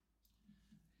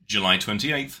July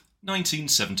 28th,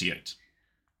 1978.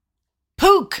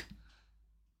 Pook!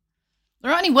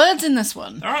 There aren't any words in this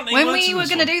one. There aren't any when words we in were this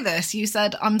going to one. do this, you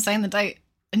said, I'm saying the date,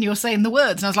 and you're saying the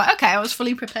words. And I was like, okay, I was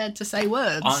fully prepared to say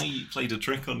words. I played a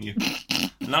trick on you.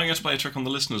 Now I'm going to play a trick on the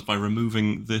listeners by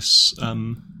removing this,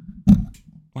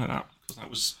 like that, because that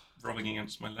was rubbing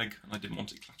against my leg, and I didn't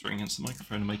want it clattering against the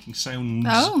microphone and making sounds.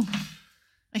 Oh,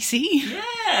 I see.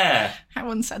 Yeah!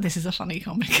 Everyone said this is a funny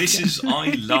comic.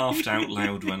 I laughed out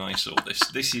loud when I saw this.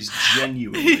 This is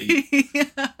genuinely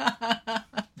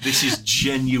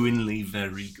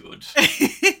very good.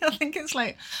 I think it's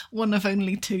like one of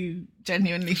only two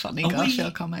genuinely funny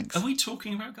Garfield comics. Are we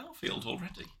talking about Garfield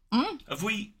already? Mm.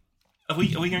 Are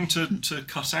we going to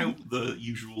cut out the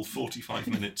usual 45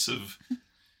 minutes of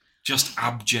just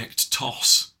abject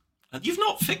toss? And you've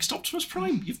not fixed Optimus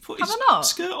Prime. You've put his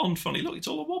skirt on funny. Look, it's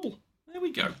all a wobble. There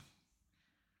we go.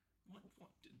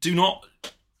 Do not...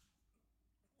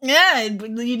 Yeah,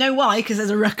 you know why? Because there's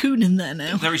a raccoon in there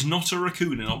now. There is not a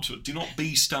raccoon in Optimus. Do not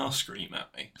be Starscream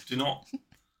at me. Do not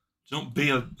be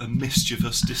a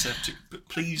mischievous Decepticon. But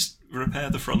please repair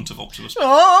the front of Optimus Prime.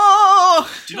 Oh!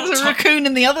 There's a raccoon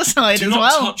in the other side as well. Do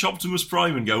not touch Optimus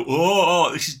Prime and go,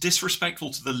 oh, this is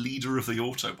disrespectful to the leader of the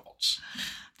Autobots.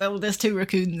 Well, there's two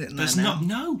raccoons in there now.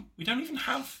 No, we don't even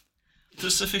have the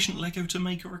sufficient Lego to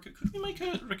make a raccoon. Could we make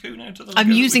a raccoon out of the Lego?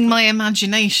 I'm using my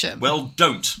imagination. Well,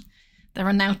 don't. There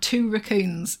are now two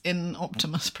raccoons in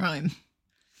Optimus Prime.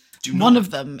 One of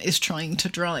them is trying to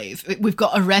drive. We've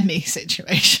got a Remy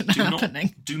situation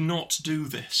happening. Do not do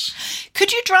this.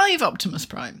 Could you drive Optimus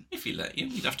Prime? If he let you,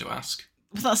 you'd have to ask.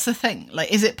 Well, that's the thing.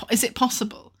 Like, is it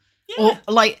possible? Yeah. Or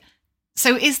like,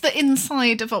 so is the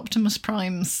inside of Optimus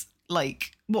Prime's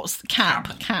like what's the cab?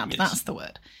 Yes. That's the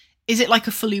word. Is it like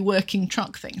a fully working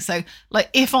truck thing? So, like,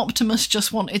 if Optimus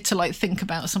just wanted to like think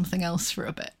about something else for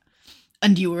a bit,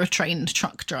 and you were a trained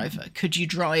truck driver, could you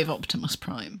drive Optimus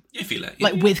Prime? If he let you.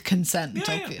 Like, with consent,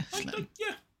 obviously.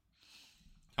 Yeah.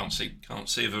 Can't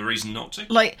see of a reason not to.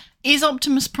 Like, is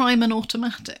Optimus Prime an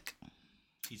automatic?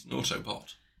 He's an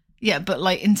Autobot. Yeah, but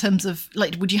like in terms of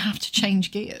like, would you have to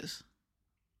change gears?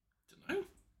 Don't know.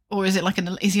 Or is he like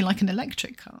an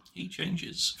electric car? He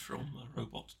changes from a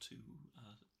robot to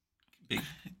big.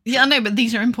 Yeah, I know, but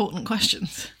these are important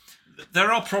questions.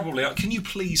 There are probably... Can you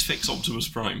please fix Optimus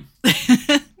Prime?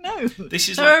 No.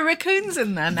 There are raccoons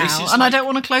in there now, and I don't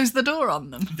want to close the door on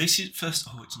them. This is... First...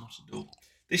 Oh, it's not a door.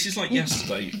 This is like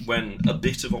yesterday when a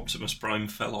bit of Optimus Prime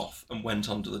fell off and went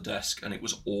under the desk, and it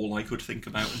was all I could think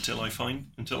about until I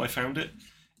found it.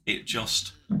 It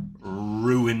just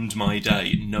ruined my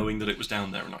day, knowing that it was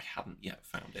down there and I hadn't yet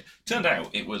found it. Turned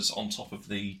out it was on top of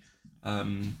the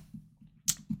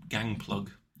gang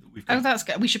plug. Oh, that's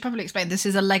good. We should probably explain. This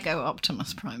is a Lego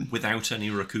Optimus Prime. Without any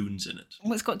raccoons in it.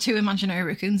 Well, it's got two imaginary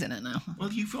raccoons in it now. Well,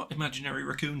 you've got imaginary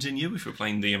raccoons in you if we're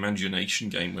playing the imagination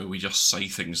game where we just say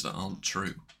things that aren't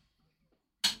true.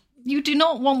 You do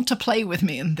not want to play with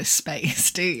me in this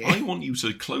space, do you? I want you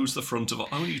to close the front of... I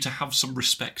want you to have some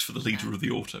respect for the leader of the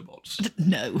Autobots.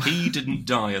 No. He didn't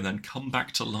die and then come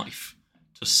back to life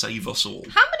to save us all.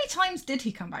 How many times did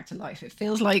he come back to life? It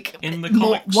feels like in the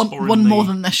comics one more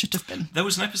than there should have been. There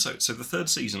was an episode, so the third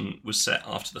season was set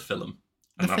after the film.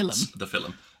 The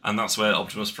film. And that's where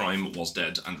Optimus Prime was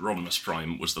dead and Rodimus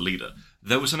Prime was the leader.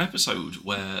 There was an episode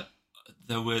where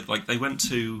they went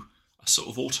to a sort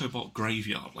of Autobot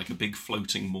graveyard, like a big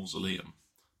floating mausoleum.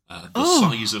 The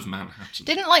size of Manhattan.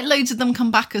 Didn't loads of them come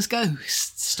back as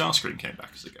ghosts? Starscream came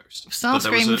back as a ghost.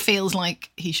 Starscream feels like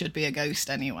he should be a ghost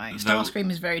anyway. Starscream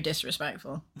is very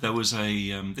disrespectful. There was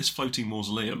this floating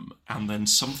mausoleum, and then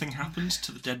something happened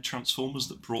to the dead Transformers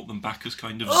that brought them back as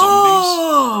kind of zombies.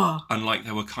 Oh! And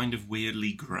they were kind of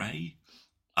weirdly grey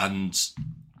and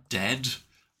dead,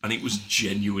 and it was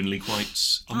genuinely quite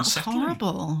unsettling. That's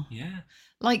horrible. Yeah.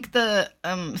 Like the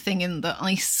thing in the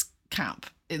ice cap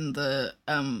in the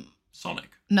Sonic.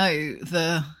 No,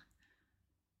 the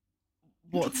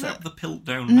what's it? The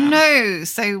Piltdown Man. No,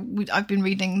 so I've been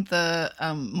reading the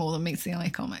More Than Meets the Eye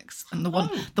comics, and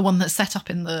the one that's set up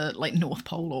in the North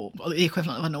Pole or the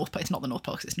equivalent of a North Pole. It's not the North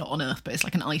Pole because it's not on Earth, but it's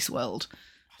like an ice world.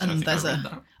 And there's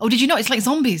oh, did you know it's like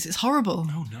zombies? It's horrible.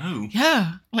 Oh no.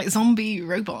 Yeah, like zombie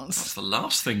robots. That's the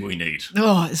last thing we need.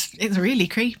 Oh, it's really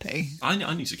creepy.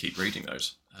 I need to keep reading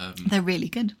those. They're really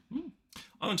good.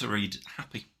 I want to read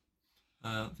Happy,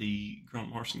 the Grant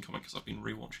Morrison comic, because I've been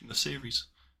rewatching the series,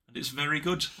 and it's very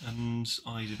good. And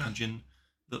I'd imagine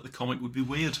that the comic would be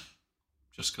weird,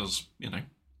 just because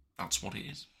that's what it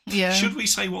is. Yeah. Should we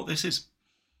say what this is?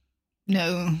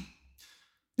 No.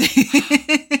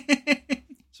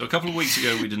 So a couple of weeks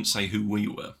ago we didn't say who we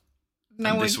were.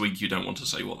 No, and this week you don't want to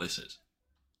say what this is.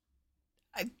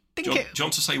 think Do you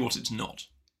want to say what it's not?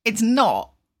 it's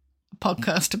not a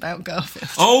podcast about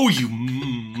Garfield. Oh, you...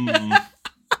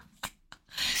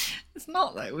 It's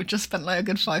not, though. We've just spent like a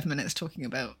good 5 minutes talking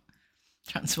about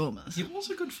Transformers. It was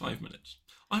a good 5 minutes.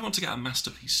 I want to get a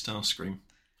Masterpiece Starscream.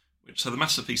 So the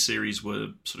Masterpiece series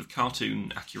were sort of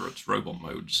cartoon-accurate robot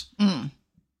modes,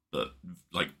 but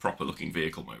like proper-looking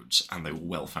vehicle modes, and they were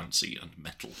well fancy and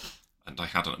metal. And I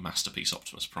had a Masterpiece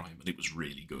Optimus Prime, and it was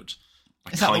really good.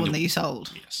 Is that the one that you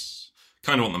sold? Yes.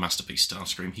 Kind of want the Masterpiece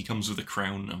Starscream. He comes with a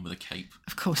crown and with a cape.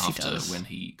 Of course he does. When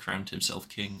he crowned himself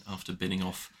king after binning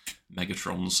off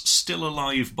Megatron's still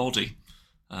alive body,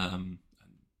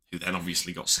 who then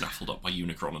obviously got snaffled up by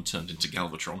Unicron and turned into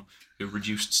Galvatron, who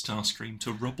reduced Starscream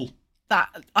to rubble. That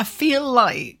I feel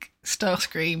like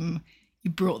Starscream,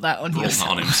 you brought that on yourself.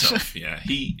 On himself, yeah.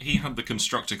 He had the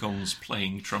Constructicons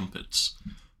playing trumpets,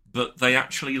 but they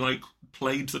actually like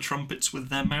played the trumpets with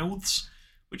their mouths,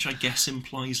 which I guess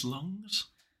implies lungs.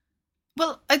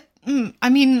 Well, I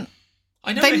mean,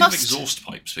 I know they have exhaust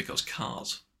pipes because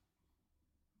cars.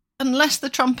 Unless the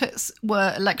trumpets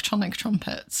were electronic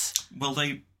trumpets. Well,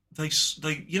 they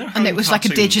you know how and it was like a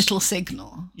digital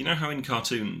signal. You know how in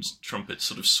cartoons trumpets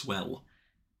sort of swell.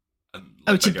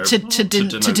 And,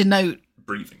 to denote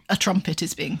breathing. A trumpet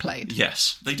is being played.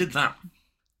 Yes, they did that.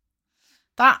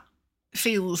 That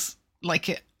feels like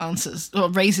it answers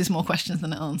or raises more questions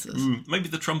than it answers. Maybe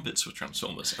the trumpets were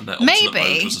Transformers, and their ultimate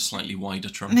mode was a slightly wider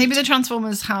trumpet. Maybe the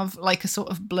Transformers have like a sort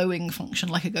of blowing function,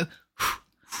 like a go.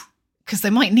 Because they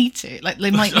might need to, like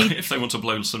they might need if they want to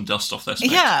blow some dust off their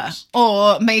spectacles. Yeah,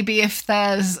 or maybe if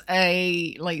there's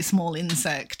a like small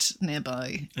insect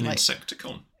nearby, an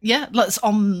Insecticon. Yeah, that's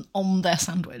on their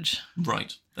sandwich.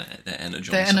 Right, their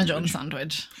Energon. Their Energon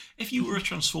sandwich. If you were a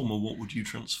Transformer, what would you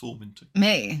transform into?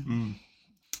 Me.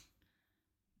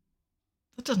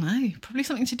 I don't know. Probably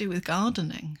something to do with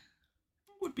gardening.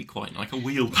 Would be quite like a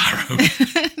wheelbarrow.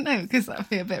 No, because that would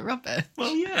be a bit rubbish.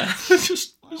 Well, yeah, it's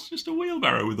just a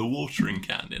wheelbarrow with a watering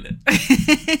can in it,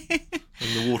 and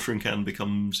the watering can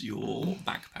becomes your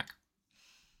backpack.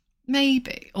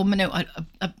 Maybe, or no, I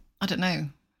don't know,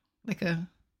 like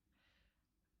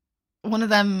one of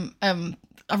them,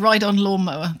 a ride-on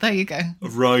lawnmower. There you go. A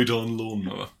ride-on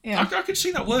lawnmower. Yeah, I could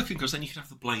see that working because then you could have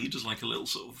the blade as like a little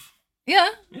sort of. Yeah.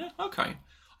 Yeah. Okay.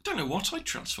 I don't know what I'd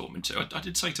transform into. I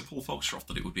did say to Paul Foxcroft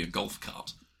that it would be a golf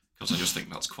cart, because I just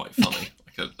think that's quite funny.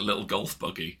 Like a little golf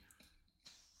buggy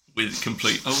with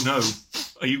complete... Oh no,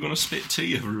 are you going to spit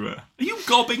tea everywhere? Are you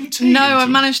gobbing tea? No, I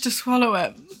managed to swallow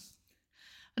it.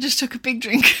 I just took a big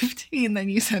drink of tea and then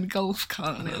you said golf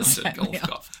cart and it set golf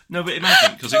cart. No, but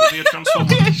imagine, because it would be a transformer.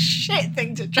 It would be a shit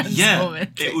thing to transform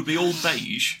into. It would be all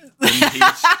beige.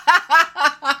 And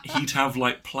he'd have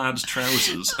like plaid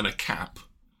trousers and a cap.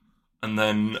 And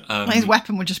then... his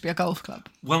weapon would just be a golf club.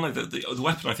 Well, no, the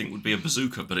weapon, I think, would be a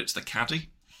bazooka, but it's the caddy.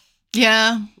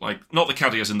 Yeah. Like, not the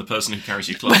caddy as in the person who carries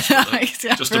your clubs.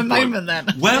 Just for a moment then.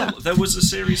 Well, there was a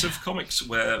series of comics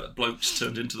where blokes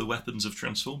turned into the weapons of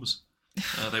Transformers.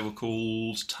 They were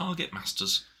called Target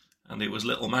Masters. And it was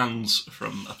little mans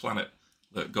from a planet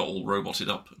that got all roboted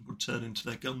up and would turn into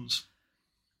their guns.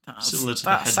 Similar to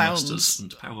the Headmasters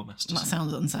and Power Masters. That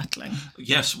sounds unsettling.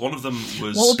 Yes, one of them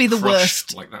was what would be the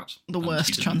worst like that. The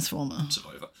worst Transformer.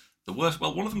 Survivor. The worst.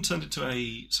 Well, one of them turned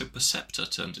into Perceptor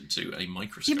turned into a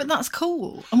microscope. Yeah, but that's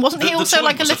cool. And wasn't he also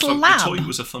like a little lab? The toy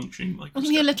was a functioning microscope.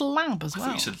 Wasn't he a little lab as well? I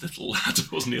thought you said little lad.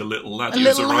 Wasn't he a little lad? He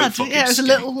was a right fucking it was a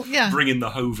little, bringing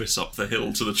the Hovis up the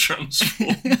hill to the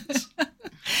Transformers.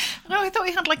 No, I thought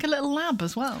he had like a little lab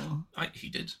as well. He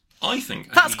did. I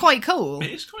think that's quite cool.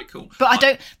 It is quite cool. But I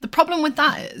don't. The problem with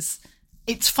that is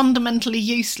it's fundamentally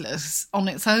useless on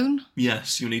its own.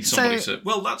 Yes, you need somebody to.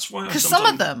 Well, that's why. Because some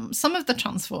of the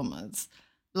Transformers,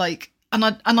 like, and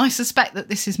I suspect that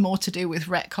this is more to do with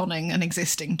retconning an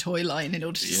existing toy line in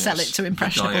order to sell it to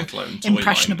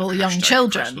impressionable young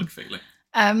children.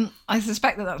 I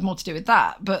suspect that that's more to do with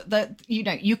that. But that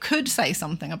you could say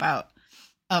something about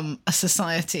a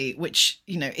society which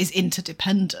is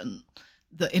interdependent.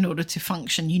 That in order to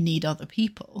function, you need other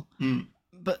people.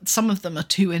 But some of them are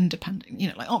too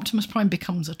independent. Like Optimus Prime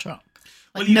becomes a truck.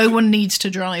 Like no one needs to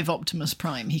drive Optimus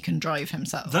Prime. He can drive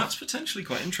himself. That's potentially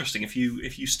quite interesting if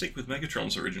you stick with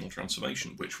Megatron's original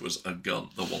transformation, which was a gun,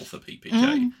 the Walther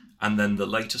PPK, and then the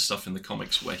later stuff in the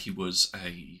comics where he was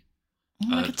a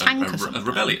tank a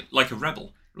rebellion, like a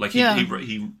rebel. Like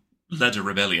he led a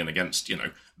rebellion against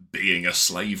being a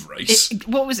slave race. It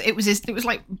was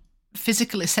like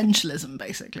physical essentialism,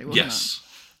 basically, wasn't it?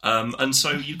 And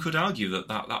so you could argue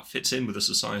that fits in with a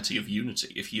society of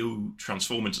unity. If you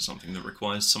transform into something that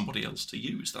requires somebody else to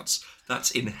use,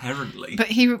 that's inherently. But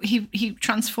he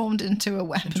transformed into a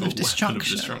weapon of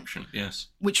destruction. Yes,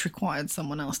 which required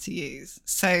someone else to use.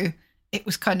 So it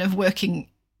was kind of working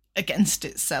against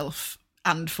itself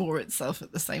and for itself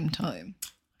at the same time.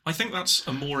 I think that's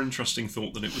a more interesting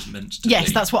thought than it was meant to be.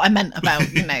 Yes, that's what I meant about,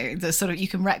 the sort of, you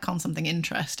can retcon something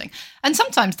interesting. And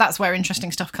sometimes that's where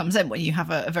interesting stuff comes in, when you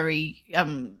have a very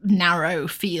narrow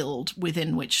field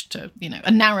within which to,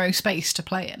 a narrow space to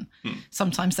play in.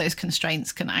 Sometimes those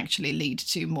constraints can actually lead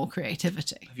to more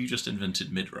creativity. Have you just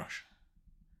invented Mid-Rush?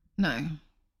 No.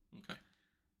 Okay.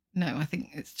 No, I think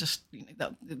it's just,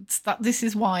 this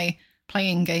is why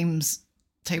playing games,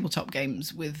 tabletop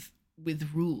games with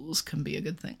rules can be a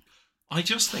good thing. I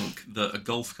just think that a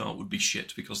golf cart would be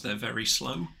shit because they're very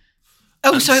slow.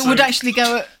 Oh, so it would actually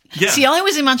go at... Yeah. See, I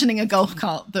was imagining a golf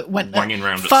cart that went wanging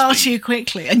around far at speed. too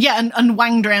quickly. And and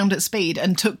wanged around at speed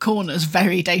and took corners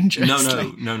very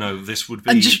dangerously. No. This would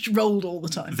be... And just rolled all the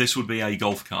time. This would be a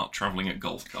golf cart travelling at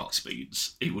golf cart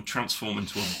speeds. It would transform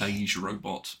into a beige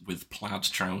robot with plaid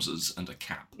trousers and a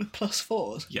cap. With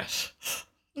 +4s? Yes.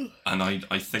 And I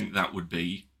think that would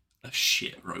be a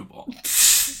shit robot.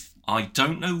 I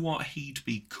don't know what he'd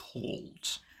be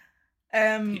called.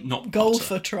 Not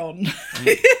Golfatron.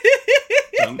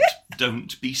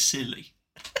 Don't be silly.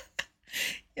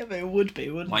 Yeah, but it would be,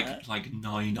 wouldn't it? Like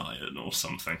Nine Iron or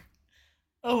something.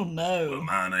 Oh no. Well,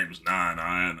 my name's Nine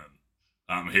Iron and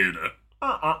I'm here to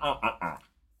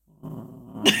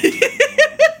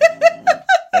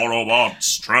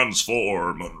Autobots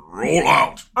transform and roll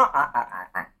out.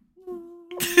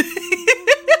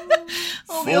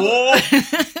 All the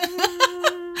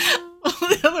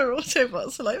other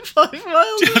Autobots are like 5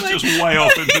 miles away. Just way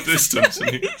off in the distance.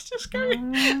 It's just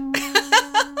going.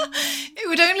 It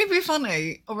would only be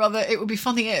funny, or rather, it would be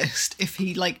funniest if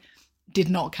he did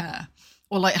not care,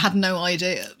 or had no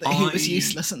idea that he was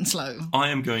useless and slow. I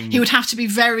am going. He would have to be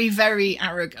very, very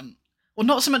arrogant, or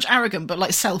not so much arrogant,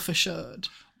 but self-assured.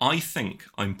 I think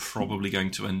I'm probably going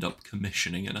to end up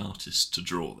commissioning an artist to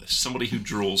draw this. Somebody who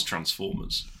draws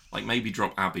Transformers. Maybe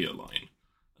drop Abby a line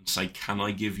and say, "Can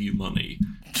I give you money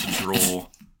to draw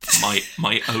my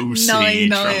OC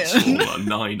Transformer,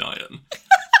 Nine Iron?"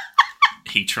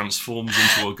 He transforms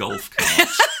into a golf cart.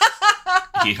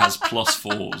 He has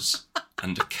 +4s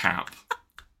and a cap.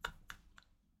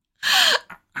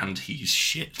 And he's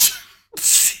shit.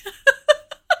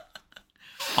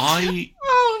 Oh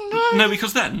no! No,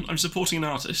 because then I'm supporting an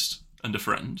artist and a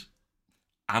friend,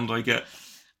 and I get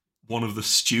one of the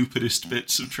stupidest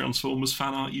bits of Transformers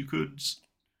fan art you could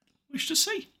wish to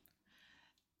see.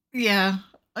 Yeah,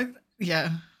 I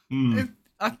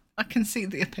can see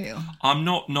the appeal. I'm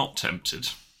not tempted,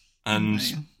 and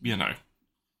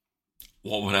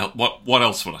what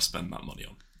else would I spend that money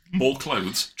on? More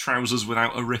clothes, trousers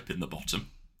without a rip in the bottom.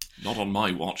 Not on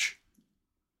my watch.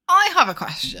 I have a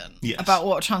question about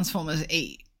what Transformers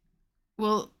eat.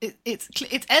 Well, it's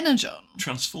Energon.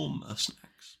 Transformer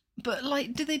snacks. But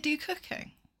do they do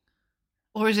cooking?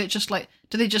 Or is it just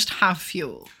do they just have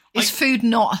fuel? Is food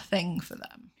not a thing for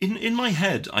them? In my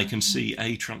head, I can see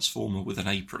a Transformer with an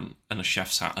apron and a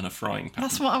chef's hat and a frying pan.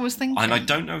 That's what I was thinking. And I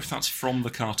don't know if that's from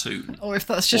the cartoon, or if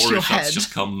that's just your head, or if that's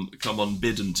just come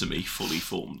unbidden to me, fully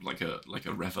formed, like a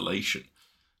revelation.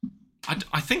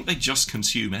 I think they just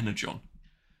consume Energon,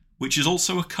 which is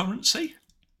also a currency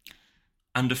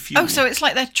and a fuel. Oh, so it's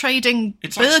like they're trading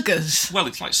burgers.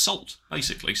 It's like salt,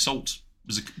 basically. Salt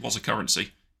was a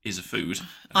currency. Is a food.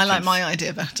 I like my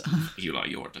idea better. You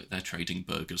like they're trading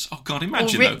burgers. Oh God,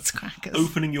 imagine Ritz crackers.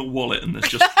 Opening your wallet and there's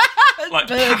just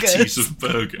patties of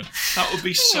burger. That would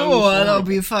be so horrible. That'll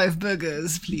be 5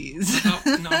 burgers, please. No,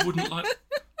 I wouldn't like...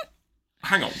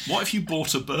 Hang on, what if you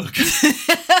bought a burger?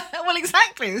 Well,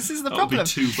 exactly, this is the problem.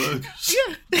 That would be 2 burgers.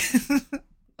 Yeah.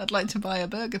 I'd like to buy a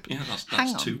burger, please. Yeah,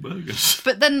 that's 2 burgers.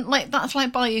 But then, that's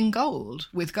like buying gold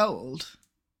with gold.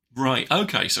 Right,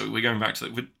 okay, so we're going back to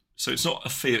that. So it's not a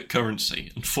fiat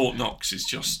currency, and Fort Knox is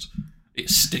just...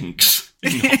 It stinks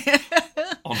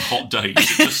on hot days.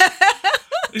 It's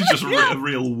just a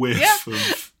real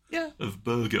whiff of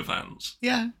burger vans.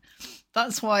 Yeah.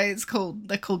 That's why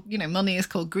they're called, money is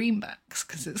called greenbacks,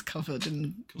 because it's covered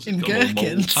in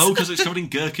gherkins. Oh, because it's covered in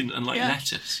gherkin and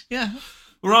lettuce. Yeah.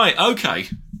 Right, okay.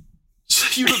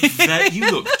 So you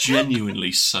look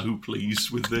genuinely so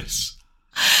pleased with this.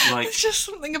 It's just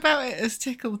something about it has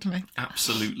tickled me.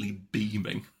 Absolutely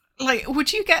beaming.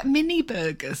 Would you get mini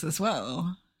burgers as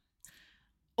well?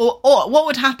 Or what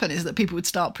would happen is that people would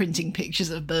start printing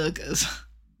pictures of burgers.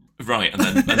 Right, and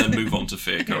then move on to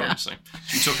fiat currency.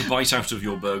 You took a bite out of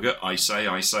your burger. I say.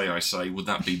 Would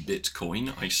that be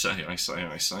Bitcoin? I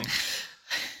say.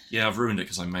 Yeah, I've ruined it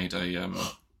because I made a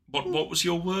what was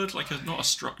your word? Like not a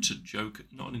structured joke,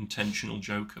 not an intentional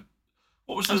joke.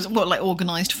 What was what, like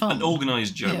organised fun? An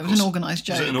organised joke. Yeah, it was an organised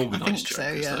joke. Was it an organised joke? So,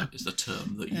 yeah. Is the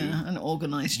term that an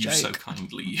organised joke. You so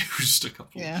kindly used a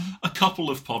couple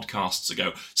of podcasts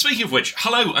ago. Speaking of which,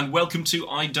 hello and welcome to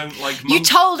I Don't Like Monkeys. You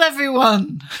told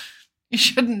everyone. You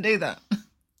shouldn't do that.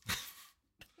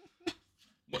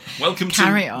 Welcome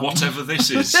to whatever this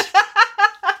is.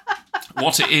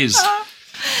 What it is.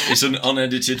 It's an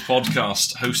unedited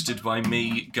podcast hosted by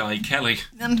me, Guy Kelly.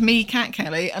 And me, Kat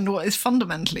Kelly. And what is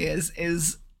fundamentally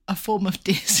is a form of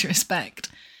disrespect,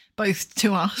 both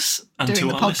to us and doing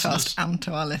the podcast listeners. And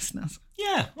to our listeners.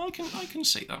 Yeah, I can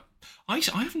see that. I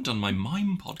haven't done my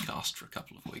mime podcast for a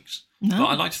couple of weeks. No. But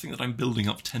I like to think that I'm building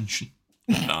up tension.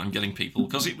 I'm getting people,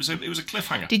 because it was a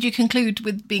cliffhanger. Did you conclude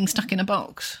with being stuck in a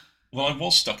box? Well, I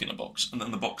was stuck in a box, and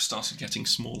then the box started getting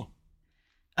smaller.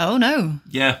 Oh, no.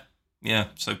 Yeah,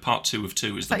 so part 2 of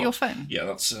 2 is that your phone? Yeah,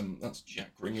 that's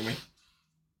Jack ringing me.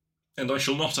 And I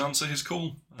shall not answer his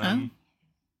call.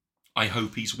 I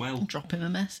hope he's well. Drop him a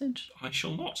message. I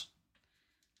shall not.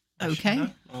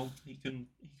 Okay. Well, he can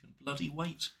bloody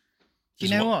wait. Do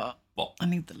you know what? What? I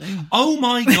need the loo. Oh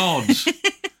my God!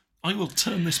 I will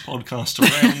turn this podcast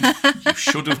around. You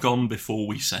should have gone before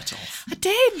we set off. I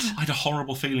did. I had a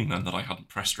horrible feeling then that I hadn't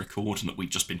pressed record and that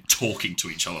we'd just been talking to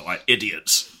each other like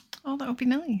idiots. Oh, that would be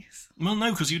nice. Well,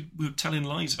 no, because we were telling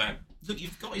lies about... Look,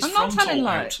 you've got his I'm front not telling all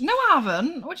lies. out. No, I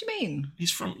haven't. What do you mean? His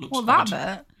front looks well, that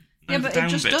odd. bit. No, yeah, but it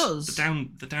just bit. does.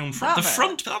 The down front. That the bit.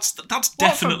 Front, that's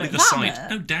definitely the side. Bit?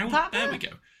 No, down. That there bit? we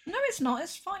go. No, it's not.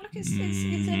 It's fine. Look, it's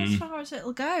in as far as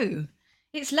it'll go.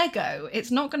 It's Lego. It's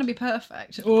not going to be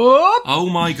perfect. Oh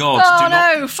my God. Oh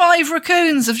no, 5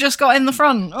 raccoons have just got in the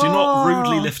front. Do not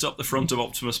rudely lift up the front of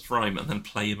Optimus Prime and then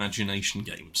play imagination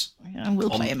games. Yeah, we'll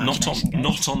play imagination games.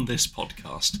 Not on this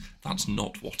podcast. That's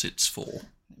not what it's for.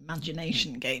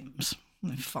 Imagination games.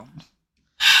 They're fun.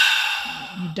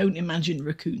 You don't imagine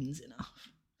raccoons enough.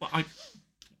 Well,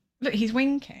 Look, he's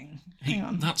winking. Hang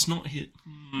on. That's not it.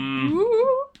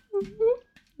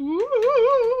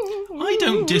 I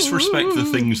don't disrespect the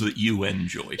things that you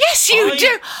enjoy. Yes, you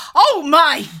do. Oh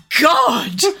my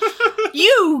God!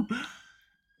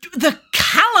 The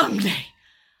calumny.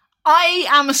 I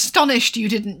am astonished you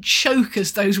didn't choke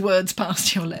as those words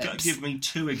passed your lips. Give me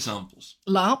 2 examples.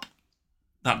 LARP.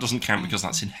 That doesn't count because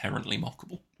that's inherently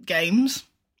mockable. Games.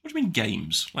 What do you mean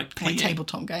games? Like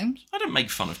tabletop games. I don't make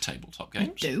fun of tabletop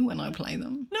games. I do when I play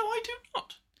them. No, I do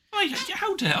not.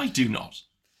 How dare I do not?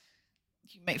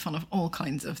 You make fun of all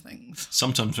kinds of things.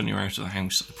 Sometimes when you're out of the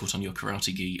house, I put on your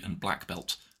karate gi and black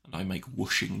belt, and I make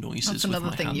whooshing noises. That's another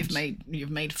with my thing hands.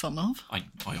 you've made fun of. I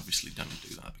obviously don't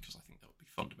do that because I think that would be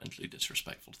fundamentally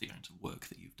disrespectful to the amount of work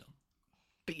that you've done.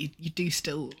 But you do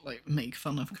still make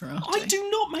fun of karate. I do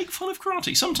not make fun of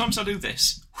karate. Sometimes I do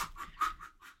this,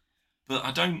 but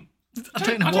I don't. I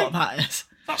don't know what that is.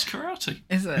 That's karate.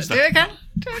 Is it? Do it again.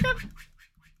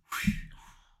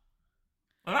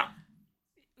 Like that.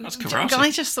 That's karate.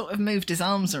 Guy just sort of moved his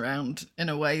arms around in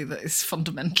a way that is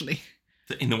fundamentally...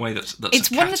 In a way that's it's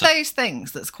one of those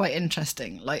things that's quite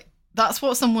interesting. Like, that's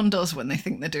what someone does when they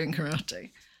think they're doing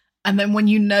karate. And then when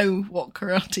you know what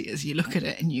karate is, you look at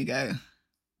it and you go,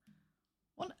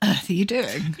 what on earth are you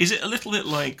doing? Is it a little bit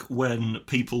like when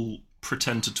people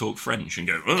pretend to talk French and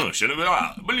go,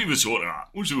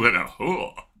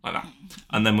 like that.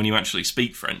 And then when you actually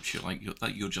speak French, you're like,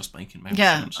 you're just making mouth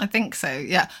sounds. I think so,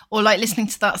 yeah. Or like listening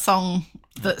to that song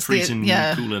that's by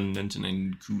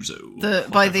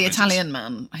the Italian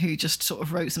man who just sort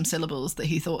of wrote some syllables that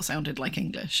he thought sounded like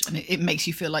English. And it makes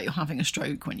you feel like you're having a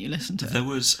stroke when you listen to it. There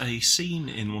was a scene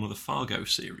in one of the Fargo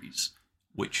series,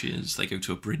 which is they go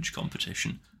to a bridge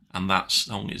competition, and that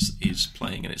song is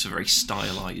playing, and it's a very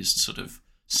stylized sort of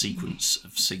sequence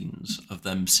of scenes of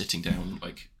them sitting down,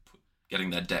 like getting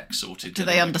their deck sorted. Do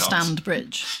they understand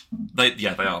bridge? They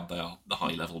are the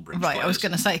high level bridge. Right, players. I was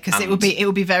going to say because it would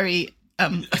be very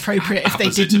appropriate if they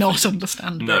did not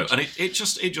understand bridge. No, and it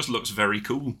just looks very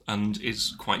cool and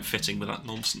is quite fitting with that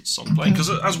nonsense song playing. Because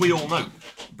as we all know,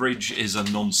 bridge is a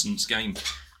nonsense game.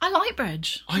 I like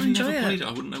bridge. I've never played it.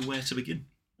 I wouldn't know where to begin.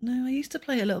 No, I used to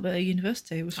play a little bit at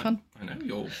university. It was fun. I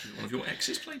know one of your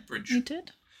exes played bridge. You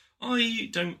did?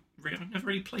 I've never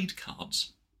really played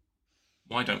cards.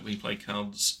 Why don't we play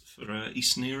cards? He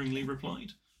sneeringly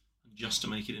replied. And just to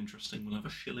make it interesting, we'll have a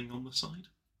shilling on the side.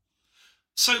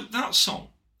 So that song,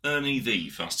 Ernie the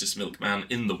Fastest Milkman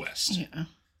in the West, yeah.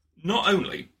 Not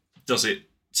only does it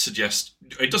suggest.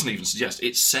 It doesn't even suggest.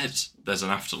 It says there's an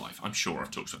afterlife. I'm sure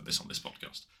I've talked about this on this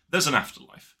podcast. There's an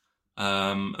afterlife.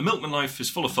 A milkman life is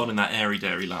full of fun in that airy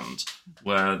dairy land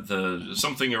where the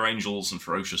something are angels and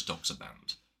ferocious dogs are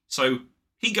banned. So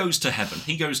he goes to heaven.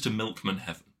 He goes to milkman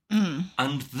heaven.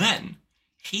 And then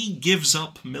he gives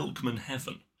up milkman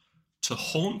heaven to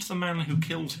haunt the man who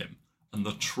killed him and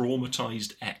the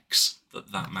traumatised ex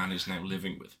that man is now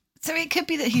living with. So it could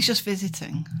be that he's just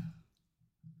visiting.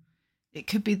 It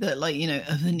could be that, like,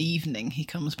 of an evening he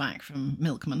comes back from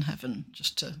milkman heaven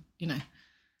just to,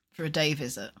 for a day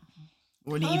visit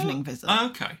or an evening visit.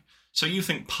 Okay. So you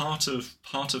think part of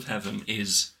heaven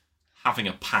is having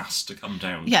a pass to come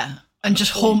down? Yeah, and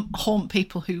just haunt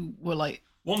people who were like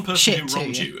one person who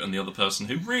wronged you and the other person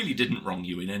who really didn't wrong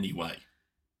you in any way.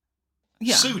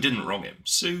 Yeah. Sue didn't wrong him.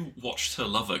 Sue watched her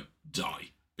lover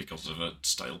die because of a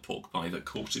stale pork pie that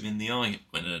caught him in the eye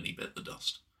when Ernie bit the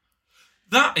dust.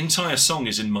 That entire song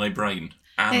is in my brain.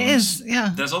 And it is,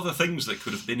 yeah. There's other things that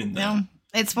could have been in there. Yeah.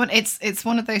 It's one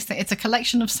of those things. It's a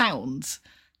collection of sounds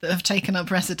that have taken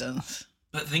up residence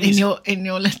in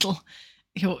your little,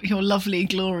 your lovely,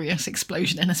 glorious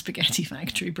explosion in a spaghetti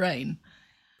factory brain.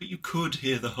 But you could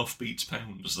hear the hoofbeats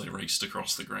pound as they raced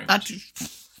across the ground.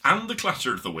 And the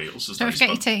clatter of the wheels as Don't forget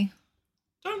your tea.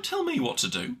 Don't tell me what to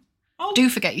do. Do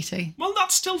forget your tea. Well,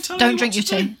 that's still telling Don't me drink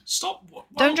what your to tea. Do. Stop. Well,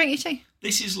 don't drink your tea.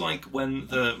 This is like when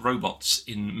the robots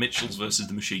in Mitchell's versus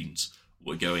the Machines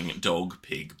were going dog,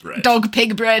 pig, bread. Dog,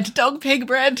 pig, bread. Dog, pig,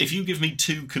 bread. If you give me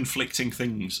two conflicting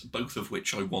things, both of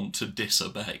which I want to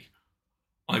disobey,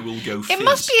 I will go fizz. It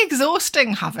must be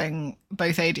exhausting having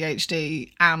both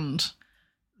ADHD and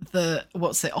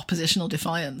oppositional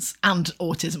defiance and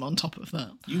autism on top of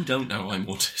that. You don't know I'm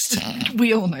autistic.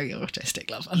 We all know you're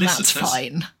autistic, love, and that's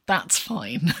fine. That's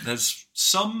fine. There's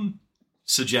some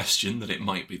suggestion that it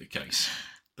might be the case,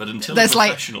 but until there's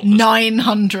like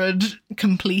 900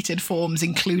 completed forms,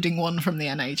 including one from the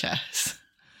NHS,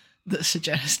 that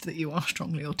suggest that you are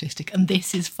strongly autistic, and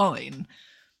this is fine.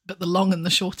 But the long and the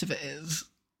short of it is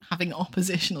having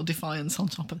oppositional defiance on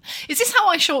top of... Is this how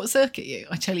I short-circuit you?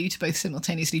 I tell you to both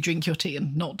simultaneously drink your tea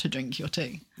and not to drink your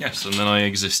tea. Yes, and then I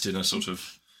exist in a sort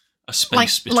of a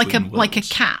space between worlds. Like a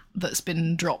cat that's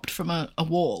been dropped from a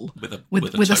wall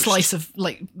with a slice of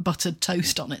like buttered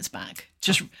toast on its back,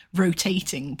 just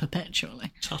rotating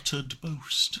perpetually. Tuttered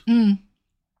boast.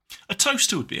 A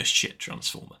toaster would be a shit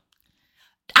transformer.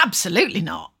 Absolutely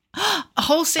not. A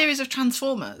whole series of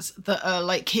Transformers that are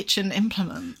like kitchen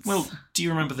implements. Well, do you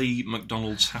remember the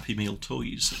McDonald's Happy Meal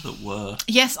toys that were...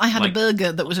 Yes, I had a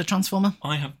burger that was a Transformer.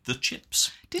 I had the chips.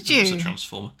 Did you? That was a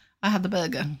Transformer. I had the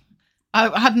burger.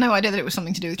 I had no idea that it was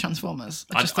something to do with Transformers.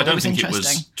 I don't think it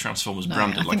was Transformers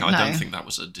branded. I don't think that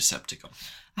was a Decepticon.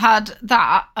 Had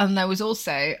that, and there was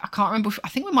also... I can't remember... I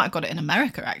think we might have got it in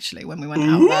America, actually, when we went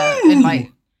out there in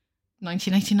like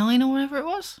 1989 or whatever it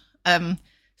was.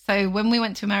 So when we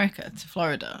went to America, to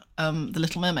Florida, The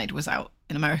Little Mermaid was out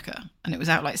in America, and it was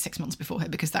out like 6 months before here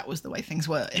because that was the way things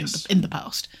were in the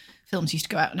past. Films used to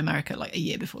go out in America like a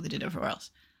year before they did everywhere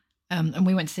else. And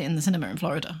we went to see it in the cinema in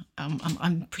Florida.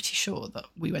 I'm pretty sure that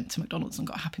we went to McDonald's and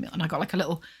got a Happy Meal, and I got like a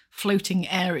little floating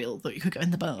aerial that you could go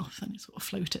in the bath, and it sort of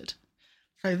floated.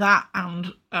 So that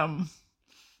and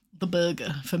the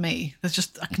burger for me, there's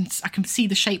just I can see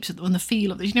the shapes of them and the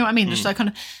feel of it. You know what I mean? Just like kind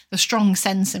of the strong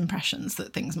sense impressions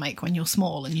that things make when you're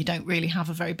small and you don't really have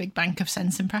a very big bank of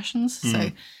sense impressions.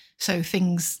 So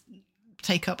things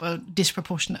take up a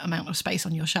disproportionate amount of space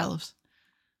on your shelves.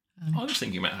 I was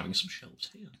thinking about having some shelves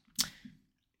here.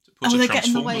 They get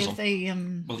in the way of the...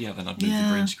 Well, yeah, then I'd move the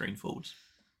green screen forwards.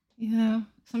 Yeah,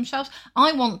 some shelves.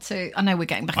 I want to... I know we're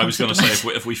getting back I was going to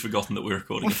say, have we forgotten that we're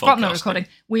recording We've a podcast? forgotten that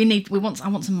we're recording. I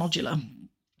want some modular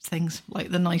things, like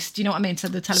the nice... Do you know what I mean? So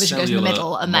the television goes in the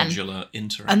middle, and then... Modular,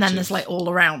 interactive. And then there's like all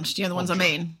around. Do you know the ones I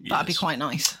mean? Yes. That'd be quite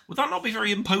nice. Would that not be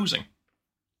very imposing?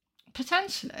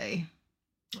 Potentially.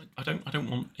 I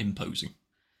don't want imposing.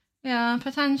 Yeah,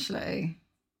 potentially.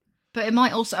 But it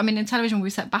might also... I mean, in television, we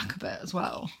set back a bit as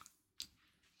well.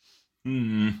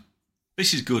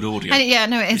 This is good audio. Yeah,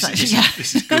 no, it is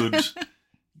This is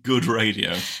good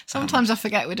radio. Sometimes I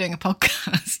forget we're doing a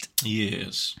podcast.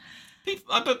 Yes.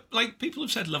 People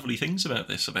have said lovely things about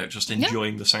this, about just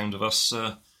enjoying the sound of us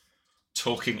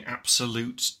talking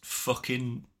absolute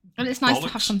fucking And it's nice bollocks. to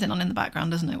have something on in the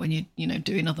background, isn't it, when you're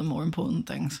doing other more important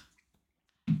things.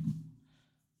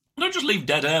 Don't just leave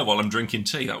dead air while I'm drinking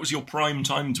tea. That was your prime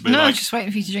time to be No, I was just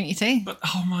waiting for you to drink your tea. But,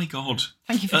 oh my God.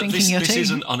 Thank you for drinking your tea. This is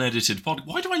an unedited pod.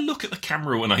 Why do I look at the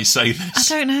camera when I say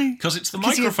this? I don't know. Because it's the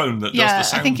microphone that does the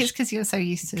sound. I think it's because you're so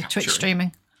used to Twitch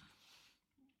streaming.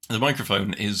 The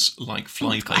microphone is like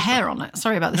fly It's paper. got hair on it.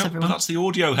 Sorry about this, No, everyone. but that's the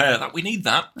audio hair. That we need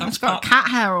that. It's got cat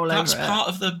hair all over it. That's part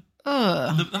of the.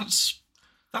 Ugh.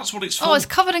 That's what it's for. Oh, it's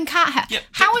covered in cat hair. Yeah,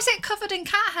 How is it covered in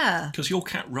cat hair? because your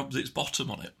cat rubs its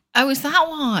bottom on it. Oh, is that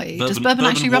why? Does Bourbon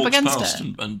actually rub walks against past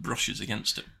it? and brushes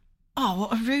against it Oh,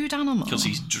 what a rude animal. because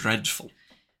he's dreadful.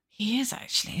 He is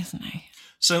actually, isn't he?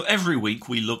 So every week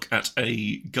we look at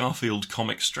a Garfield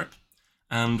comic strip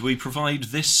and we provide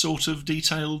this sort of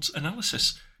detailed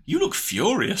analysis. You look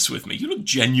furious with me. You look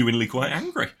genuinely quite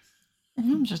angry.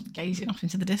 I'm just gazing off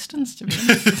into the distance, to be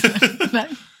honest. No.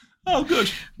 Oh,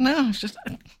 good. No, it's just...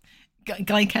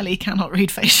 Guy Kelly cannot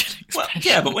read facial Well, expressions.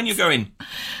 yeah, but when you're going...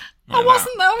 I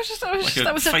wasn't. That was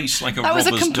that was a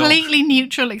robber's completely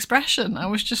neutral expression. I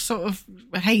was just sort of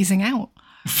hazing out.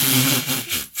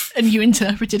 And you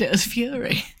interpreted it as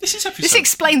fury. This is This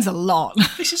explains a lot.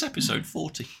 Is This is episode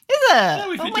 40. it? Yeah,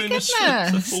 we've Oh been my doing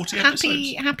goodness. this for 40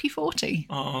 Happy 40.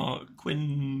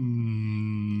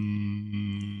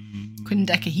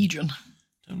 Quindecahedron.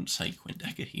 Don't say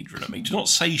quindecahedron at me. Do not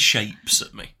say shapes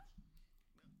at me.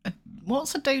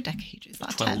 What's a dodecahedron? Is that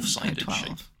 12-sided 12?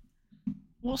 shape.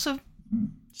 What's a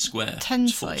Square.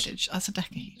 10-sided? That's a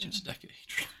decahedron. It's a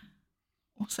decahedron.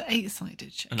 What's an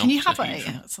 8-sided shape? An Can you have an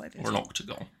octahedron. 8-sided? Or an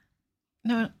octagon.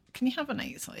 No, can you have an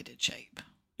 8-sided shape?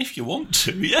 If you want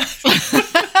to, yeah.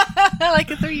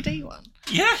 Like a 3D one.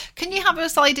 Yeah. Can you have a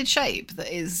sided shape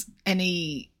that is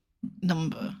any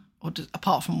number, or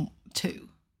apart from 2?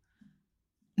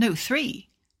 No, 3.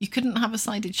 You couldn't have a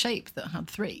sided shape that had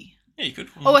 3. Yeah, you could.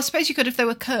 Oh, I suppose you could if they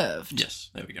were curved.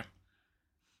 Yes, there we go.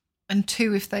 And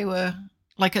 2 if they were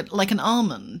like an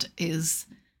almond is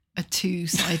a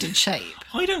 2-sided shape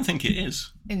I don't think it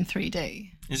is. in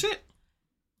 3D. Is it?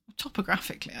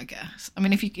 Topographically, I guess. I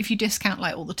mean, if you discount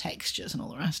like all the textures and all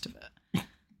the rest of it,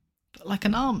 but like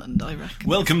an almond, I reckon.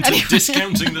 Welcome to Anyway.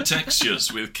 Discounting the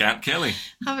Textures with Kat Kelly.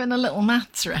 Having a little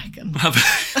maths reckon.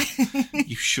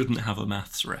 You shouldn't have a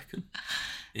maths reckon.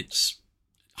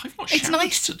 I've not It's shouted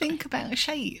nice to today. think about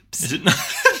shapes. Is it not?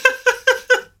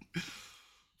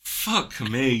 Fuck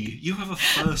me. You have a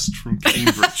first from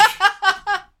Cambridge.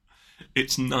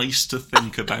 It's nice to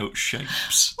think about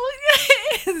shapes. Well, yeah,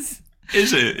 it is.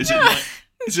 Is it? Is it like...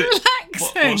 Is it?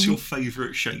 Relaxing. What's your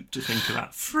favourite shape to think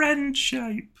about? Friend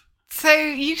shape. So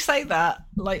you say that,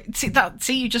 like,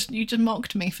 see, you just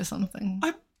mocked me for something.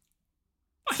 I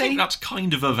think that's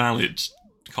kind of a valid,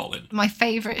 Colin. My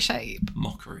favourite shape,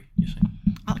 Mockery, you see.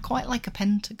 I quite like a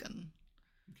pentagon.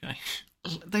 Okay.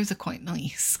 Those are quite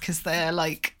nice because they're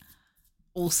like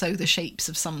also the shapes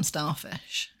of some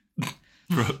starfish.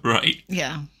 Right.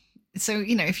 Yeah. So,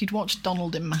 you know, if you'd watched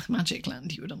Donald in Magic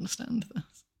Land, you would understand this.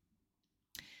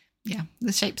 Yeah,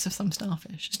 the shapes of some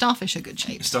starfish. Starfish are good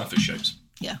shapes. Starfish shapes.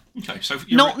 Yeah. Okay, so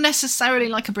Not necessarily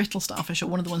like a brittle starfish or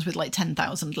one of the ones with like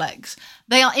 10,000 legs.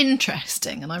 They are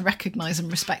interesting and I recognise and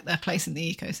respect their place in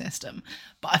the ecosystem,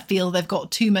 but I feel they've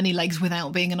got too many legs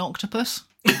without being an octopus.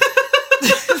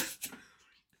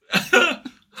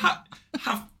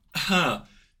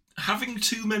 Having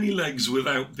too many legs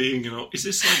without being is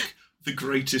this like the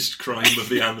greatest crime of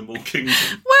the animal kingdom?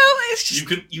 Well, it's just...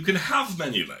 You can have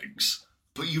many legs,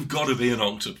 but you've got to be an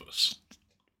octopus.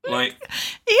 Like,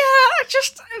 Yeah,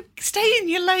 just stay in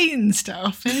your lane,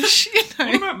 starfish. You know.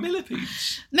 what about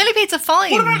millipedes? Millipedes are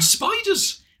fine. What about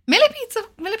spiders? Millipedes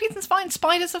are fine.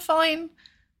 Spiders are fine.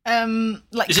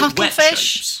 Like Is it wet cuttlefish.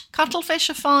 shapes? Cuttlefish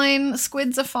are fine.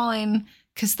 Squids are fine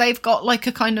because they've got like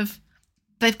a kind of,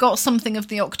 they've got something of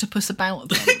the octopus about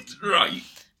them. Right.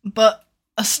 But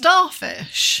a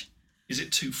starfish, Is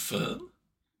it too firm?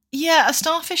 yeah, a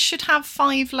starfish should have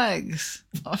 5 legs,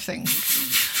 I think.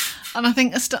 And I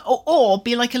think or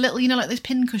be like a little, you know, like those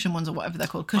pincushion ones or whatever they're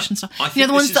called, cushion stuff. I You know, think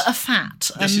the ones this that are fat.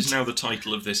 This and is now the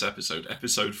title of this episode,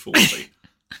 episode 40.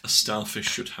 A starfish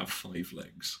should have 5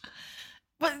 legs.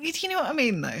 But you know what I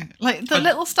mean, though? Like the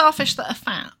little starfish that are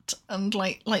fat and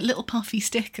like little puffy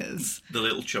stickers. The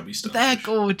little chubby starfish. They're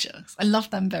gorgeous. I love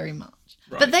them very much.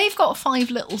 Right. But they've got 5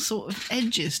 little sort of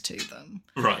edges to them.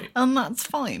 Right. And that's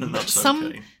fine. And But that's some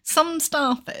okay. some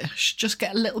starfish just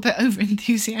get a little bit over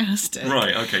enthusiastic.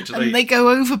 Right, okay. And they go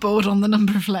overboard on the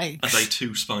number of legs. Are they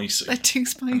too spicy? They're too And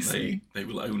spicy. they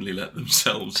will only let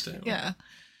themselves down. Yeah.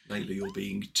 Layla, you're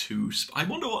being too I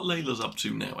wonder what Layla's up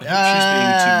to now. I think she's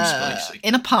being too spicy.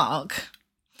 In a park.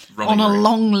 Running On a around.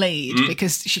 long lead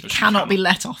because she Because she cannot be cannot.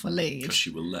 let off a lead. Because she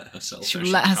will let herself She down.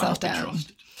 will let herself cannot be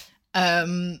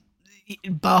down.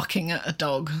 trusted. Barking at a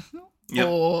dog Yep.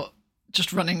 or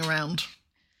just running around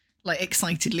like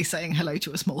excitedly saying hello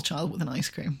to a small child with an ice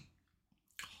cream.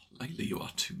 Layla, you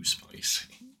are too spicy.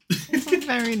 It's a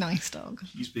very nice dog.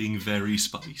 She's being very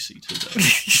spicy today.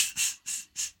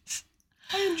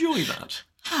 I enjoy enjoy that.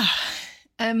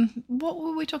 What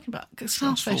were we talking about?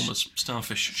 Starfish. Transformers,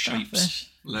 starfish shapes,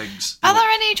 legs. Are there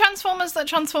any Transformers that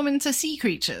transform into sea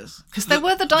creatures? Because there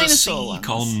were the dinosaur the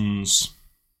ones. Seacons.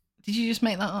 Did you just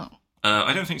make that up?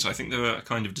 I don't think so. I think they were a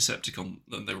kind of Decepticon.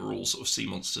 They were all sort of sea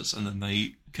monsters, and then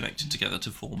they connected together to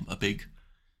form a big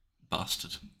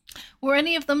bastard. Were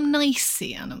any of them nice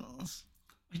sea animals?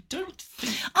 I don't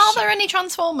think Are so. there any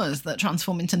Transformers that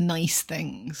transform into nice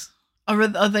things? Or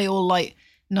are they all like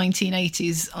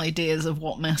 1980s ideas of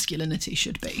what masculinity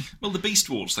should be? Well, the Beast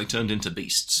Wars, they turned into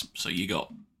beasts. So you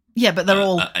got Yeah, but they're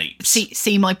all... apes.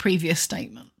 See my previous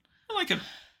statement. Like a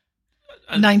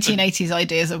 1980s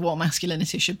ideas of what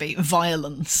masculinity should be.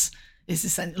 Violence is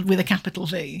essential, with a capital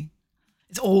V.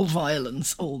 It's all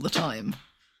violence all the time.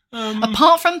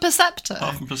 Apart from Perceptor,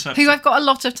 who I've got a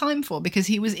lot of time for because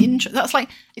he was that's like,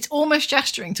 it's almost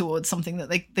gesturing towards something that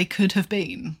they could have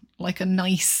been, like a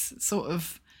nice sort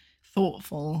of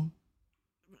thoughtful.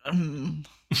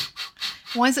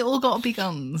 Why has it all got to be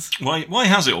guns? Why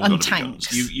has it all And got to be tanks.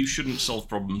 guns? You shouldn't solve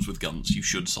problems with guns. You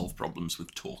should solve problems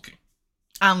with talking.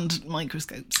 And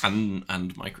microscopes.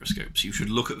 And microscopes. You should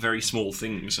look at very small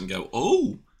things and go,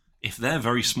 oh, if they're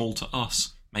very small to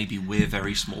us, maybe we're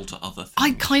very small to other things.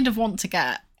 I kind of want to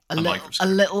get a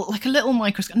little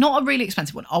microscope, not a really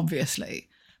expensive one, obviously,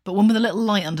 but one with a little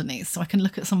light underneath, so I can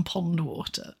look at some pond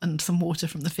water and some water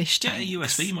from the fish tanks. Get a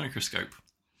USB microscope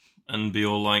and be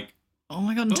all like, oh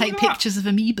my god, and take look at that. pictures of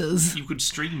amoebas You could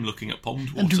stream looking at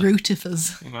pond water. and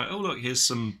rotifers, You're like, oh look, here's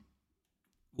some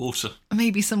water.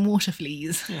 maybe some water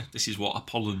fleas. Yeah, this is what a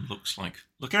pollen looks like.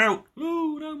 Look out!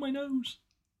 Oh no, my nose.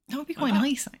 That would be quite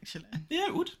nice, actually. Yeah,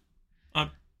 it would.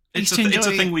 used It's to a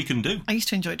enjoy- thing we can do. I used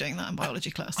to enjoy doing that in biology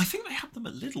class. I think they had them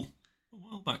at Lidl a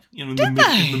while back. You know, in Did the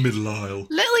they? in the middle aisle.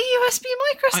 Little USB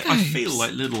microscopes. I feel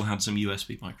like Lidl had some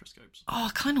USB microscopes. Oh,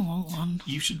 I kind of want one.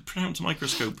 You should pronounce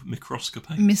microscope microscope.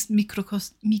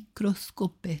 Microscope.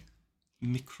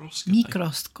 Microscope.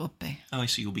 Microscope. Oh, I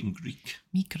see you're being Greek.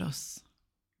 Micros.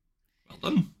 Well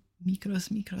done.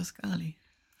 Microscali.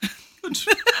 Good.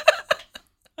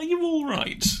 Are you all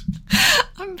right?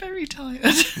 I'm very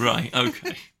tired. Right,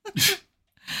 okay.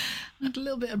 I had a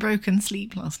little bit of broken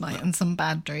sleep last night and some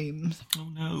bad dreams. Oh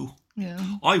no. Yeah.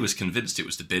 I was convinced it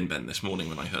was the bin bin this morning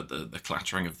when I heard the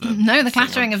clattering of the No, the thing.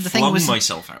 clattering I of the thing flung was...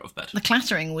 myself out of bed. The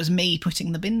clattering was me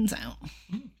putting the bins out.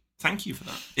 Thank you for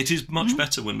that. It is much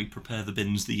better when we prepare the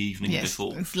bins the evening Yes,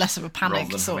 before. it's less of a panic Rather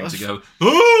than sort having of... to go,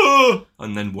 "Ah!"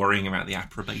 and then worrying about the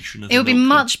approbation of It would the be milkman.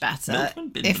 much better Milkman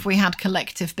bin if we had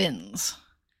collective bins.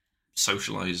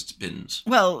 Socialised bins.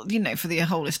 Well, you know, for the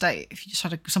whole estate, if you just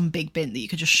had some big bin that you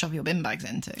could just shove your bin bags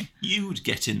into. You would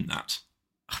get in that.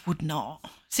 I would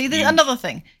not. See, another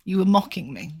thing, you were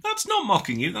mocking me. That's not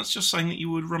mocking you. That's just saying that you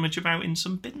would rummage about in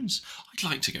some bins. I'd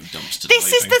like to go dumpster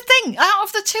This is diving. the thing. Out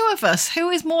of the two of us, who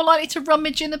is more likely to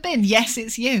rummage in a bin? Yes,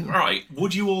 it's you. Right,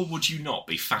 would you or would you not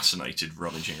be fascinated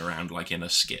rummaging around like in a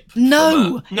skip?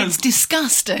 No, No, it's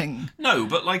disgusting. no,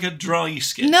 but like a dry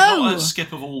skip. No. Not a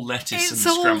skip of all lettuce It's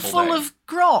and all scrambled full egg. of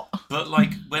grot. But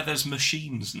like where there's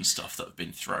machines and stuff that have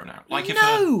been thrown out. Like if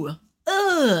No.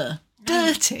 Ugh.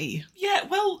 Dirty. yeah,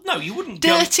 well, no, you wouldn't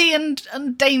go. Dirty and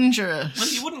dangerous. Well,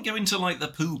 you wouldn't go into like the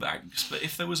poo bags, but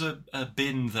if there was a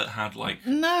bin that had like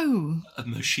No. a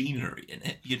machinery in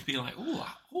it, you'd be like, oh,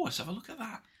 let's have a look at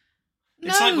that. No.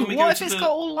 It's like when we go What if to it's the-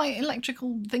 got all like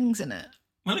electrical things in it?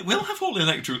 Well, it will have all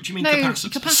electric. Do you mean No,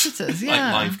 capacitors? capacitors,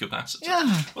 yeah. Like live capacitors.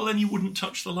 Yeah. Well, then you wouldn't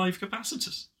touch the live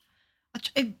capacitors.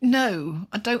 No,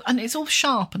 I don't. And it's all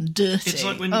sharp and dirty. It's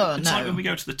like when like when we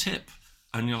go to the tip,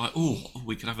 and you're like, oh,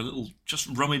 we could have a little just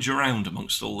rummage around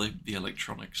amongst all the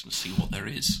electronics and see what there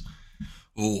is.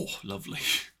 Oh, lovely.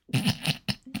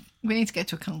 We need to go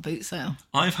to a car boot sale.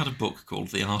 I've had a book called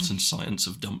The Art and Science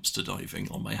of Dumpster Diving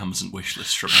on my Amazon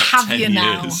wishlist for about Have 10 you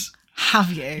now? years.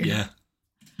 Have you? Yeah.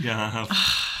 Yeah, I have.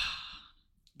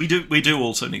 We do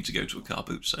also need to go to a car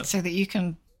boot sale. So that you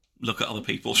can Look at other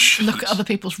people's shit. look at other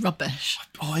people's rubbish.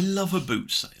 Oh, I love a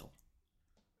boot sale.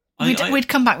 We'd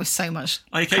come back with so much.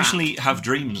 I occasionally have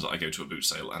dreams that I go to a boot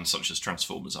sale and such as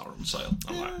Transformers are on sale.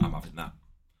 I'm like, I'm having that.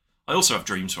 I also have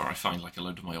dreams where I find like a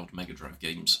load of my old Mega Drive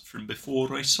games from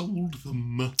before I sold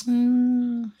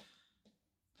them.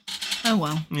 Oh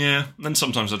well. Yeah, and then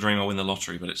sometimes I dream I win the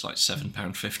lottery, but it's like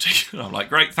 £7.50. And I'm like,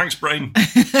 great, thanks, brain.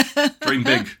 Dream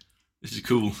big. This is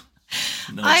cool.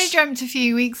 I Nice. dreamt a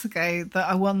few weeks ago that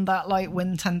I won that like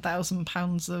win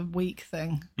 £10,000 a week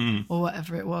thing or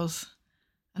whatever it was,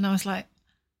 and I was like,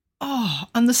 oh,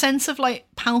 and the sense of like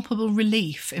palpable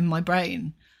relief in my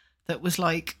brain that was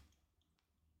like,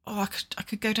 oh, I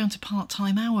could go down to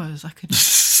part-time hours. I could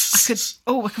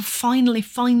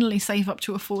finally save up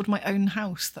to afford my own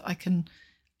house that I can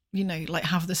like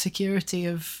have the security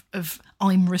of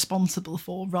I'm responsible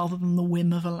for, rather than the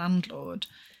whim of a landlord.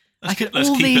 Let's keep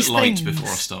it light before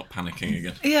I start panicking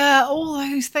again. Yeah, all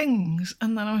those things.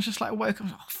 And then I was just like, woke up,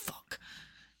 oh, fuck.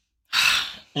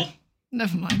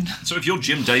 Never mind. So if you're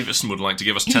Jim Davison would like to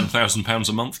give us £10,000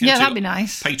 a month, that'd be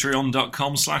nice.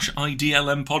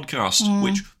 Patreon.com/IDLM podcast,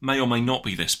 which may or may not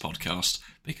be this podcast,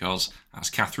 because, as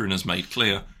Catherine has made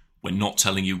clear, we're not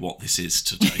telling you what this is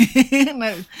today.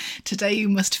 No, today you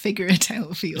must figure it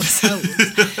out for yourselves.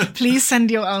 Please send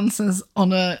your answers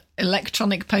on an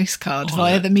electronic postcard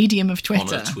via the medium of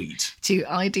Twitter. On a tweet. To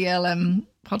IDLM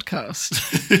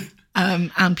podcast.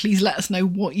 And please let us know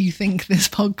what you think this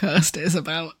podcast is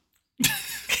about.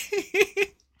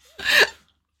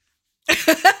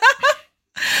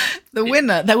 The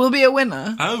winner, there will be a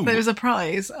winner. Oh. There's a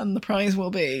prize, and the prize will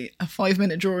be a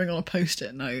 5-minute drawing on a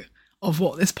post-it note of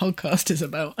what this podcast is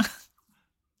about.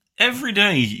 Every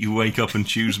day you wake up and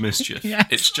choose mischief. Yes.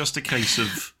 It's just a case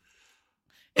of...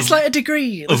 It's like a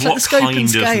degree. It's of like what the scope kind and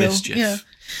of scale. mischief Yeah.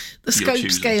 The scope,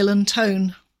 choosing. scale and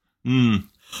tone.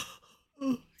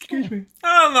 Excuse me.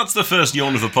 And that's the first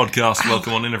yawn of the podcast.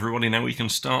 Welcome on in, everybody. Now we can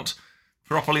start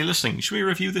properly listening. Should we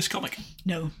review this comic?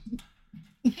 No.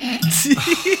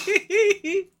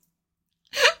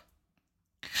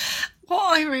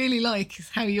 What I really like is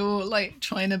how you're like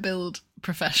trying to build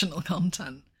professional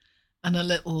content and a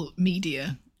little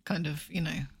media kind of,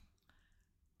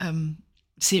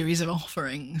 series of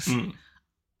offerings.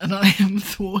 And I am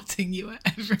thwarting you at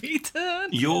every turn.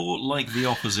 You're like the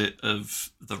opposite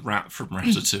of the rat from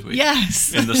Ratatouille.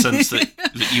 Yes. In the sense that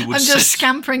you would I'm sit... just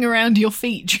scampering around your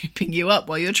feet, tripping you up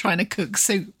while you're trying to cook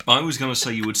soup. I was going to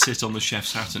say you would sit on the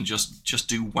chef's hat and just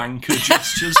do wanker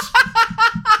gestures.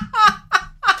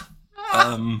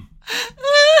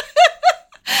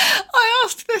 I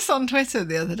asked this on Twitter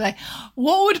the other day.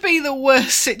 What would be the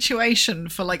worst situation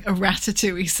for like a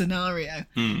Ratatouille scenario?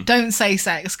 Don't say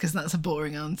sex, because that's a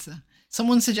boring answer.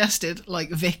 Someone suggested like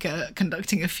vicar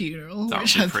conducting a funeral,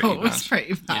 which I thought was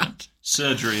pretty bad. Yeah.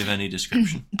 Surgery of any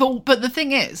description. But the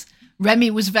thing is,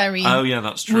 Remy was very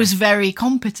that's true. was very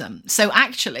competent. So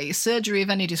actually, surgery of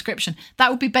any description, that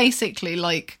would be basically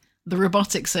like the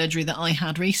robotic surgery that I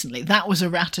had recently. That was a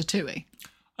Ratatouille.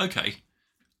 Okay.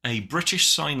 A British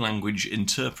Sign Language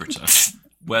interpreter,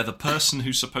 where the person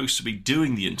who's supposed to be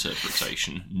doing the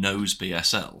interpretation knows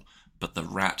BSL, but the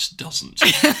rat doesn't.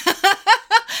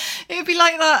 It would be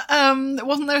like that,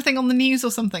 wasn't there a thing on the news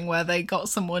or something where they got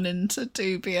someone in to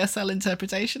do BSL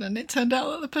interpretation, and it turned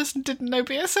out that the person didn't know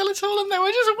BSL at all, and they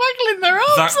were just waggling their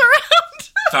arms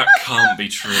around? That can't be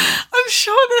true. I'm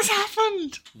sure this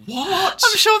happened. What?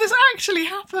 I'm sure this actually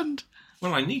happened.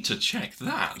 Well, I need to check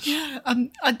that. Yeah,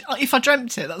 if I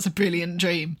dreamt it, that's a brilliant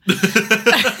dream.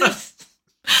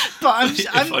 But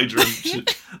If I dreamt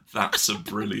it, that's a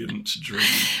brilliant dream.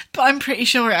 But I'm pretty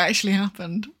sure it actually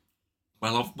happened.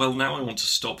 Well, now I want to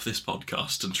stop this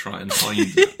podcast and try and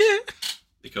find that.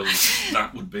 Because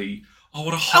that would be... Oh,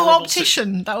 what a horrible...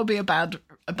 optician. That would be a bad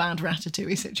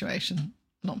Ratatouille situation.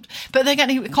 But they're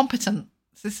getting competent.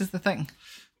 This is the thing.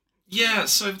 Yeah,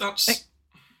 so that's...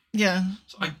 Yeah.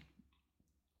 So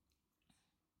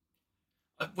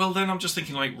well, then I'm just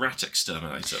thinking like Rat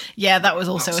Exterminator. Yeah, that was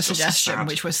also That's a suggestion, sad.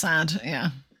 which was sad. Yeah.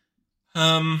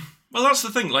 Well, that's the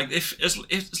thing. Like, if as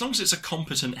long as it's a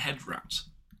competent head rat,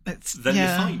 then you're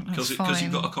fine because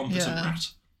you've got a competent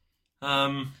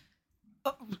rat.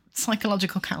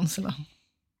 Psychological counsellor.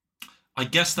 I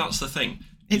guess that's the thing.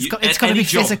 It's got to be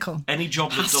physical. Any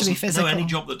job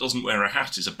that doesn't wear a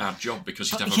hat is a bad job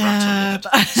because you'd have a rat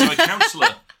on your head. So a counsellor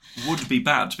would be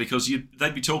bad because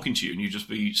they'd be talking to you and you'd just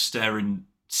be staring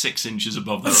 6 inches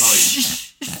above their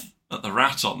eyes at the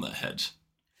rat on their head,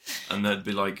 and they'd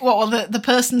be like, "What? Well, the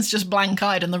person's just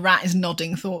blank-eyed and the rat is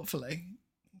nodding thoughtfully.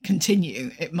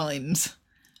 Continue, it mimes."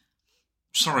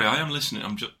 Sorry, I am listening.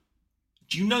 I'm just.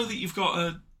 Do you know that you've got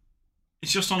a?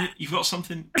 It's just on. You've got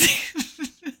something.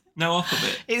 No, up a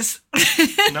bit. It's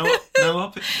no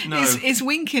up. No, it's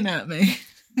winking at me.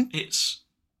 It's.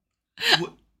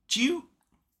 Do you?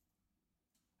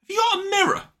 Have you got a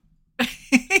mirror?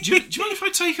 Do you mind if I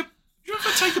take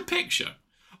a picture?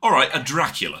 All right, a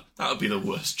Dracula. That would be the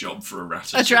worst job for a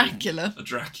rat. A Dracula. A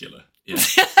Dracula. Yeah.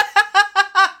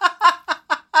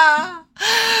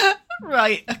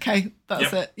 Right. Okay.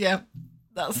 That's it. Yeah.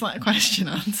 That's that question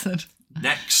answered.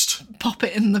 Next. Pop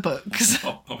it in the books.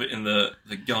 Pop it in the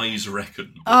Guys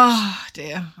Reckon books. Oh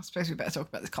dear. I suppose we better talk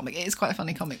about this comic. It is quite a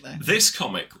funny comic though. This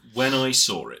comic, when I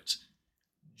saw it,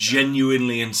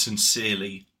 genuinely and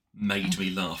sincerely made me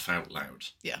laugh out loud.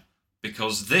 Yeah.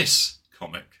 Because this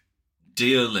comic,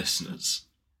 dear listeners,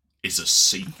 is a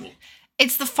sequel.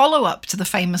 It's the follow-up to the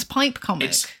famous Pipe comic,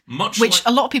 It's much which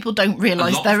like, a lot of people don't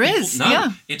realise there is. No,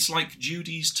 Yeah. it's like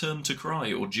Judy's Turn to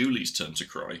Cry or Julie's Turn to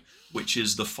Cry, which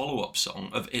is the follow-up song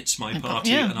of It's My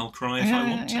Party and I'll Cry If I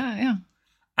Want to. Yeah.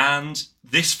 And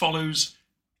this follows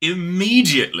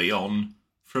immediately on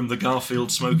from the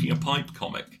Garfield Smoking a Pipe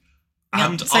comic. Yeah.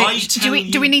 And So I do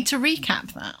we need to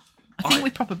recap that? I think we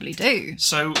probably do.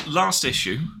 So last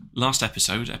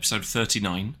episode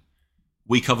 39,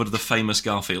 we covered the famous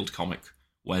Garfield comic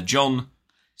where John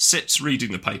sits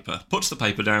reading the paper, puts the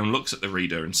paper down, looks at the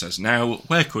reader and says, "Now,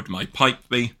 where could my pipe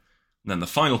be?" And then the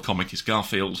final comic is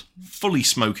Garfield fully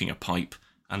smoking a pipe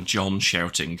and John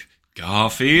shouting,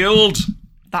 "Garfield!"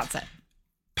 That's it.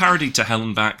 Parody to Hell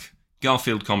and Back.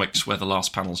 Garfield comics where the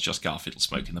last panel's just Garfield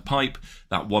smoking the pipe.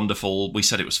 That wonderful, we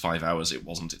said it was 5 hours, it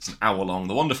wasn't, it's an hour long.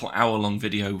 The wonderful hour-long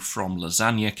video from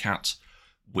Lasagna Cat,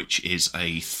 which is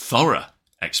a thorough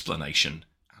explanation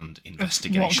and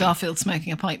investigation. What Garfield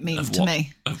smoking a pipe means to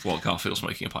me. Of what Garfield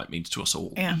smoking a pipe means to us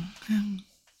all. Yeah.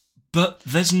 But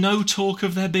there's no talk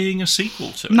of there being a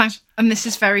sequel to it. No, and this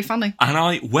is very funny. And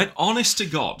I went, honest to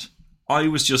God, I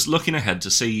was just looking ahead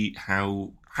to see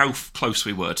how close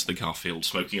we were to the Garfield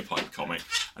Smoking a Pipe comic.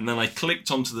 And then I clicked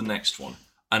onto the next one,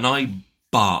 and I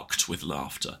barked with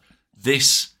laughter.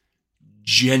 This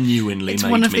genuinely It's made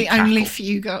me one of the cackle. only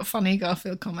few funny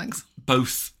Garfield comics.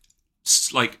 Both,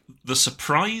 like, the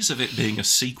surprise of it being a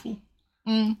sequel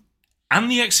Mm. and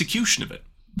the execution of it.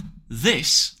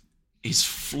 This is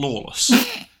flawless.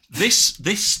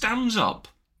 This stands up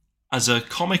as a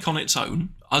comic on its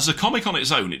own. As a comic on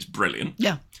its own, it's brilliant.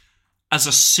 Yeah. As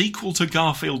a sequel to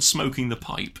Garfield Smoking the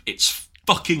Pipe, it's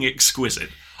fucking exquisite.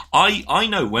 I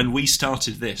know when we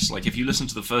started this, like, if you listen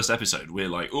to the first episode, we're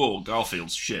like, oh,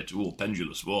 Garfield's shit, oh,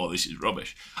 Pendulous War, this is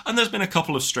rubbish. And there's been a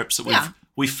couple of strips that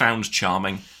we've found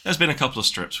charming. There's been a couple of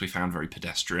strips we found very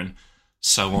pedestrian,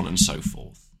 so on and so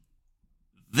forth.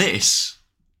 This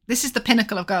is the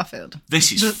pinnacle of Garfield.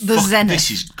 This is the zenith.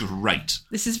 This is great.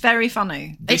 This is very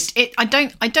funny. I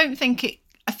don't think it.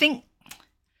 I think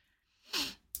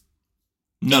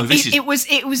no.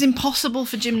 It was impossible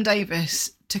for Jim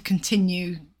Davis to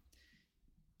continue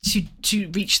to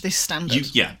reach this standard.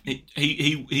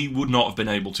 He would not have been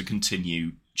able to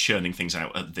continue churning things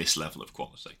out at this level of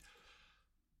quality.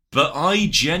 But I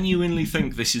genuinely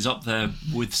think this is up there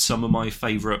with some of my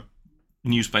favourite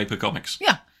newspaper comics.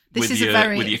 Yeah. This with is your, a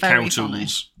very, with your very Cowtools, funny.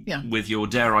 Yeah. with your,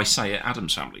 dare I say it,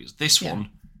 Addams Families. This one.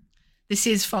 This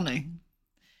is funny.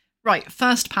 Right,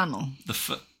 first panel.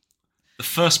 The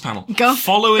first panel. Go.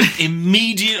 Following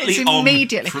immediately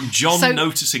Immediately. on from John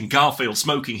noticing Garfield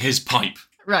smoking his pipe.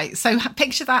 Right, so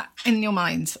picture that in your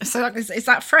mind. So is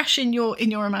that fresh in your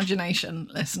imagination,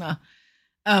 listener?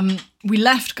 We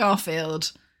left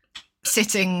Garfield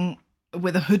sitting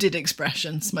with a hooded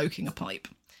expression, smoking a pipe.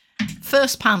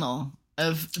 First panel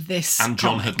of this and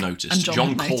John comic, had noticed. and John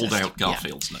had called noticed. out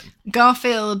Garfield's name.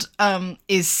 Garfield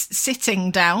is sitting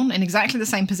down in exactly the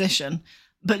same position,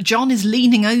 but John is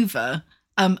leaning over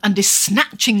and is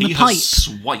snatching the pipe. He has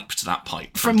swiped that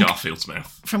pipe from Garfield's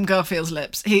mouth. From Garfield's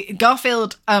lips.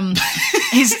 Garfield,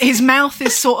 his mouth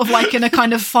is sort of like in a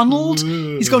kind of funneled.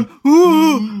 He's gone,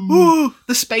 ooh, ooh,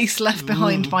 the space left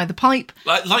behind by the pipe.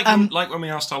 Like when we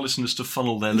asked our listeners to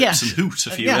funnel their lips and hoot a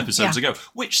few episodes ago,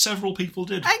 which several people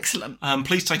did. Excellent.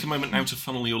 Please take a moment now to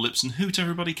funnel your lips and hoot,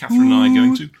 everybody. Catherine and I are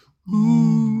going to.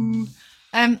 Ooh.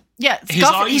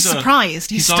 He's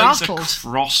surprised. He's startled. His eyes are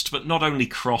crossed, but not only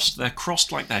crossed, they're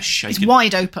crossed like they're shaking. It's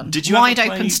wide open. Did you wide ever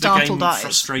play open, startled the game eyes?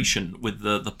 Frustration with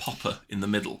the popper in the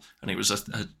middle, and it was a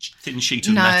thin sheet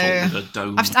of metal with a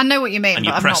dome. I know what you mean, and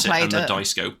but you I've press not played it, and the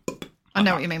dice go. I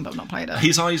know what you mean, but I've not played it.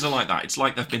 His eyes are like that. It's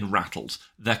like they've been rattled.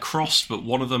 They're crossed, but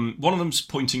one of them's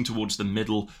pointing towards the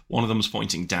middle. One of them's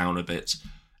pointing down a bit.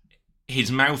 His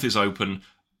mouth is open.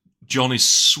 John is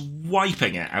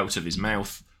swiping it out of his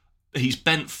mouth. He's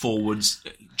bent forwards.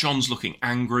 John's looking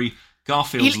angry.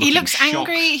 Garfield's looking He looks shocked.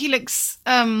 angry. He looks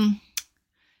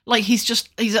like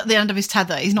he's at the end of his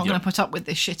tether. He's not going to put up with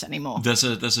this shit anymore. There's a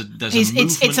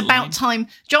movement it's about line. time.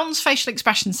 John's facial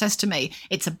expression says to me,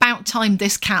 "It's about time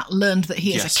this cat learned that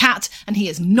he is a cat and he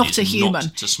is not a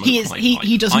human.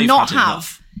 He does not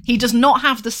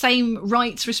have the same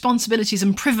rights, responsibilities,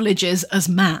 and privileges as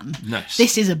man. Yes.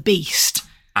 This is a beast."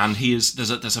 And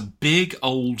there's a big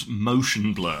old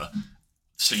motion blur.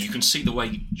 So you can see the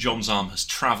way John's arm has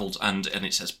travelled and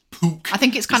it says pook. I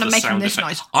think it's kind of making this effect.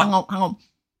 noise. Hang on.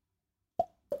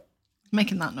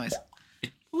 Making that noise.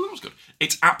 That was good.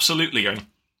 It's absolutely going.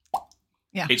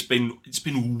 Yeah. It's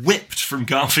been whipped from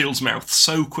Garfield's mouth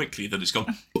so quickly that it's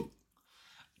gone.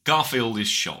 Garfield is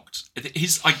shocked.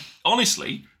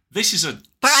 Honestly, this is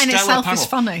That in stellar itself panel. is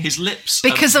funny. His lips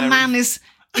Because are a very man is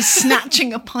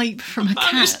snatching a pipe from a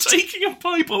Man is cat. taking a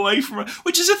pipe away from her,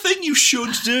 which is a thing you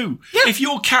should do. Yeah. If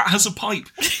your cat has a pipe,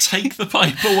 take the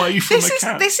pipe away from the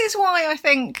cat. This is why I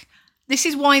think this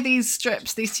is why these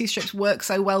two strips work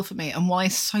so well for me, and why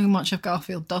so much of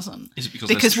Garfield doesn't. Is it because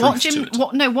because there's truth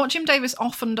to it? What Jim Davis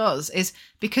often does is,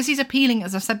 because he's appealing,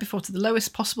 as I've said before, to the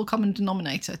lowest possible common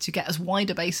denominator to get as wide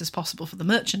a base as possible for the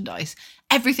merchandise.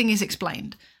 Everything is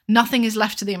explained. Nothing is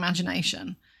left to the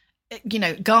imagination. You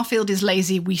know, Garfield is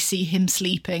lazy. We see him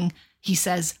sleeping. He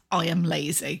says, "I am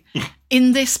lazy."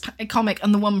 In this comic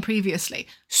and the one previously,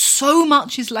 so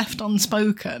much is left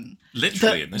unspoken.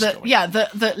 Literally in this comic. Yeah,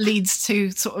 that leads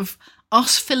to sort of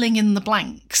us filling in the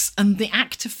blanks, and the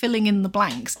act of filling in the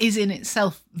blanks is in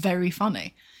itself very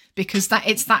funny, because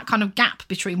it's that kind of gap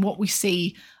between what we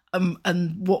see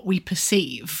and what we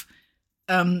perceive.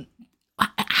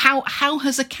 How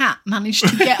has a cat managed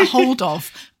to get hold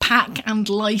of, pack and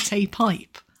light a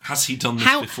pipe? Has he done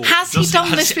this before? Has he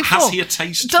done this before? Has he a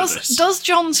taste for this? Does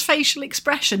John's facial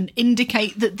expression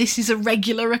indicate that this is a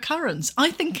regular occurrence? I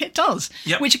think it does.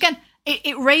 Yep. Which again,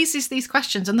 it raises these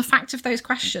questions, and the fact of those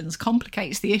questions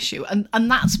complicates the issue, and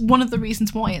that's one of the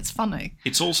reasons why it's funny.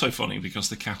 It's also funny because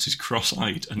the cat is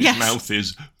cross-eyed and Yes. his mouth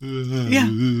is...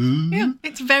 Yeah,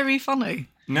 it's very funny.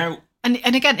 Now...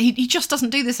 And again, he just doesn't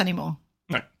do this anymore.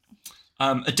 No.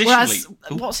 Additionally... Whereas,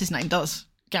 what's his name does?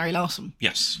 Gary Larson.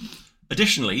 Yes.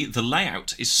 Additionally, the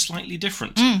layout is slightly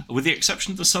different. With the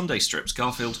exception of the Sunday strips,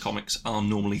 Garfield comics are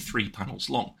normally 3 panels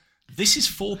long. This is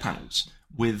 4 panels,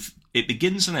 with it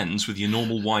begins and ends with your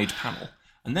normal wide panel,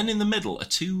 and then in the middle are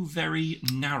 2 very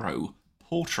narrow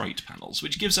portrait panels,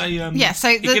 which gives a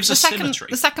symmetry.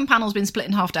 The second panel's been split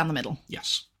in half down the middle.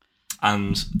 Yes,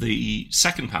 and the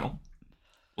second panel,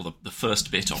 or the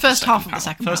first bit of first the half second of the panel,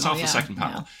 second first panel, half of the second yeah.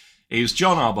 panel, is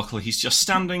John Arbuckle. He's just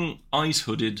standing, eyes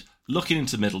hooded, looking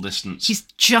into the middle distance. He's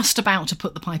just about to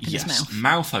put the pipe in his mouth.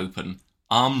 Mouth open,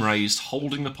 arm raised,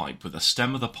 holding the pipe with the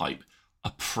stem of the pipe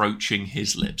approaching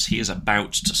his lips. He is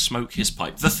about to smoke his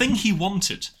pipe. The thing he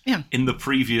wanted in the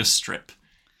previous strip.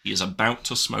 He is about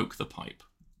to smoke the pipe.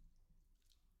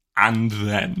 And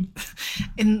then...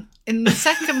 In the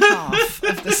second half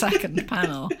of the second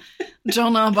panel,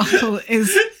 John Arbuckle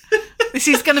is... This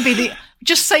is going to be the...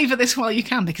 Just savour this while you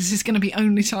can, because this is going to be the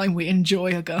only time we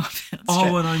enjoy a Garfield strip.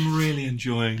 Oh, and I'm really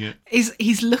enjoying it.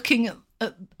 He's looking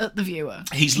at the viewer.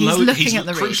 He's looking at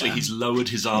the crucially, reader. He's lowered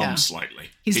his arm slightly.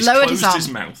 He's lowered his arm. His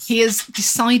mouth. He has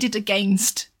decided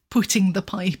against putting the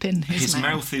pipe in his mouth. His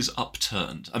mouth is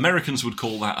upturned. Americans would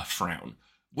call that a frown.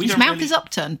 His mouth is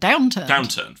upturned, downturned.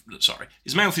 Downturned, sorry.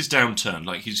 His mouth is downturned,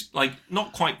 like he's like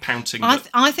not quite pouting.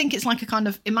 I think it's like a kind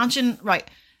of, imagine, right,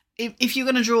 if you're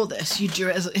going to draw this, you draw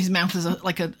it as his mouth as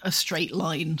a straight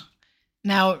line.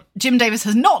 Now, Jim Davis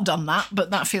has not done that,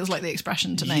 but that feels like the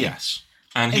expression to me. Yes.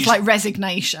 And it's like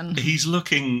resignation. He's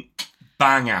looking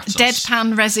bang at us.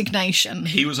 Deadpan resignation.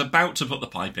 He was about to put the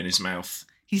pipe in his mouth.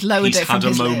 He's lowered it from his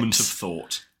lips. He's had a moment of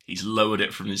thought. He's lowered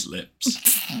it from his lips.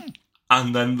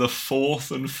 And then the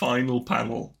fourth and final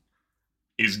panel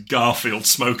is Garfield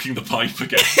smoking the pipe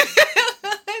again.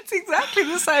 It's exactly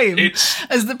the same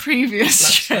as the previous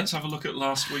strip. Let's have a look at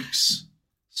last week's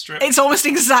strip. It's almost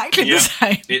exactly the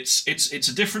same. It's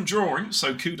a different drawing,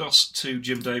 so kudos to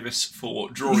Jim Davis for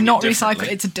drawing He's not it differently.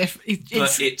 recycled. It's a different.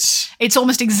 But it's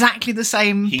almost exactly the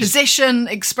same position,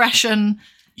 expression.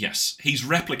 Yes, he's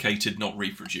replicated, not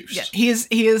reproduced. Yeah, he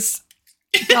is.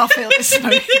 Garfield is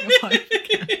smoking the pipe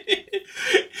again.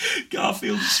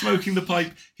 Garfield is smoking the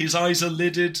pipe. His eyes are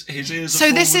lidded. His ears are so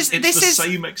forward. this is the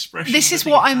same expression. This is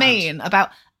what I mean about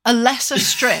a lesser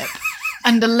strip,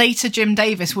 and a later Jim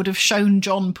Davis would have shown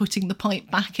John putting the pipe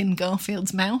back in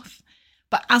Garfield's mouth.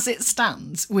 But as it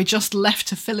stands, we're just left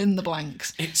to fill in the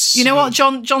blanks. You know what?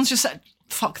 John's just said,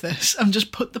 fuck this, and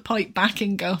just put the pipe back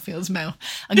in Garfield's mouth.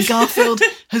 And Garfield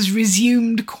has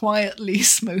resumed quietly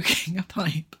smoking a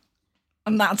pipe.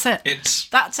 And that's it.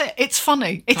 That's it. It's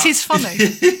funny. It is funny.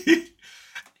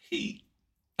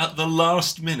 At the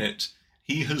last minute,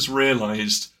 he has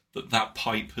realised that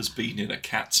pipe has been in a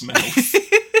cat's mouth.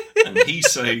 And he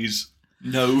says,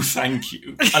 no, thank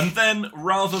you. And then,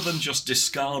 rather than just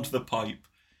discard the pipe,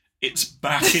 it's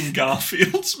back in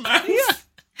Garfield's mouth. Yeah.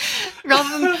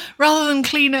 Rather than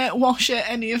clean it, wash it,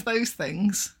 any of those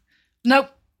things.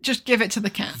 Nope, just give it to the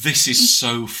cat. This is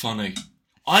so funny.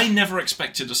 I never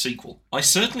expected a sequel. I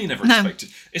certainly never expected,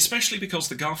 especially because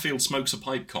the Garfield Smokes a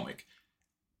Pipe comic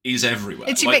is everywhere.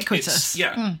 It's ubiquitous.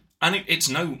 And it's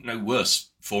no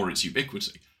worse for its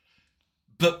ubiquity.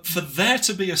 But for there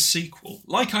to be a sequel,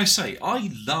 like I say,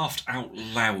 I laughed out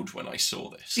loud when I saw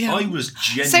this. Yeah. I was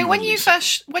genuinely... So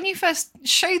when you first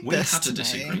showed we this had a to me,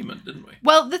 disagreement, didn't we?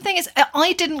 well, the thing is,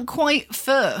 I didn't quite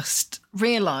first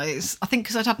realise, I think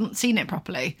because I hadn't seen it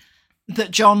properly,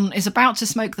 that John is about to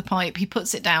smoke the pipe, he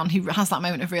puts it down, he has that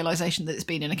moment of realisation that it's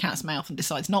been in a cat's mouth and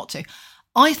decides not to.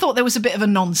 I thought there was a bit of a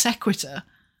non sequitur.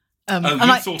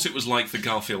 Thought it was like the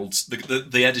Garfield's,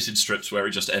 the edited strips where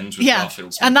it just ends with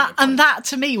Garfield's. And that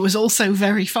to me was also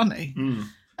very funny.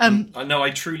 I know. I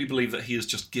truly believe that he has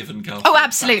just given Garfield. Oh,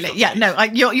 absolutely. Yeah, no,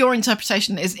 your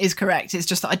interpretation is correct. It's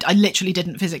just that I literally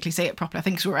didn't physically see it properly. I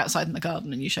think 'cause we were outside in the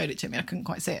garden and you showed it to me. I couldn't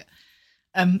quite see it.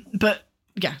 But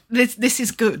yeah, this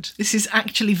is good. This is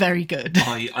actually very good.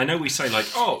 I know we say like,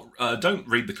 don't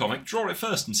read the comic, draw it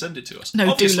first and send it to us.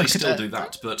 No, obviously do look still at it. do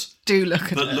that,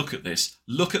 but look at this.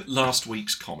 Look at last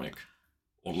week's comic,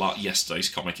 or yesterday's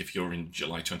comic if you're in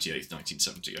July 28th,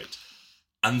 1978,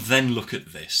 and then look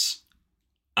at this.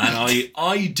 And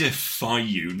I defy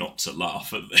you not to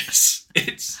laugh at this.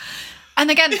 It's. And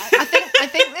again, I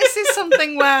think this is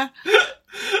something where.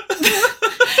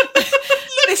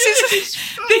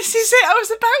 This is it. I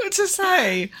was about to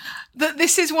say that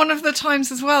this is one of the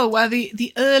times as well where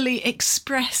the early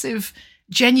expressive,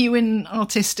 genuine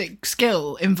artistic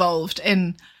skill involved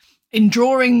in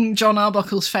drawing John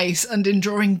Arbuckle's face and in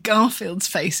drawing Garfield's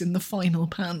face in the final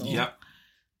panel. Yeah.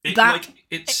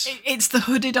 It's the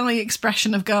hooded eye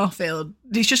expression of Garfield.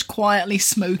 He's just quietly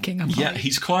smoking a pipe. Yeah,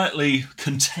 he's quietly,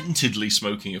 contentedly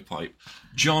smoking a pipe.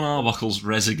 John Arbuckle's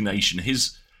resignation.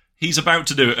 He's about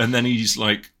to do it, and then he's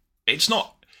like, it's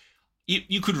not...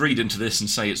 You could read into this and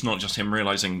say it's not just him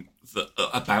realising that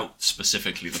about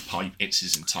specifically the pipe, it's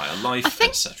his entire life,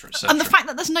 etc., etc. And the fact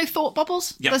that there's no thought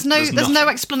bubbles, yeah, there's no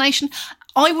explanation.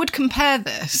 I would compare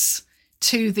this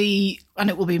to and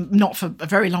it will be not for a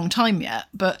very long time yet,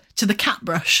 but to the cat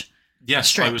brush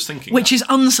strip, I was thinking which is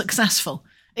unsuccessful.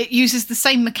 It uses the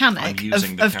same mechanic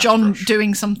of John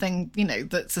doing something,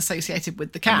 that's associated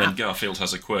with the cat. And then Garfield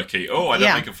has a quirky, I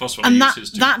don't make a fuss when I use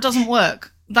his toothbrush. That doesn't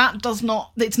work. That does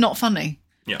not, it's not funny.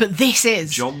 Yeah. But this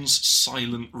is. John's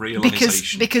silent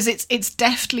realisation. Because it's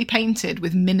deftly painted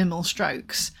with minimal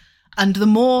strokes. And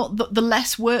the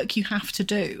less work you have to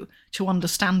do to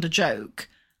understand a joke,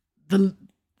 the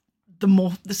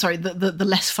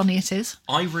less funny it is.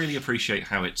 I really appreciate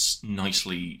how it's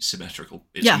nicely symmetrical.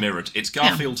 It's mirrored. It's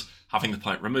Garfield having the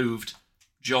pipe removed,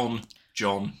 John,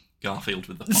 Garfield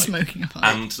with the pipe. Smoking a pipe.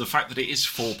 And the fact that it is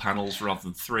 4 panels rather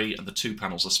than 3 and the 2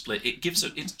 panels are split,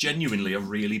 it's genuinely a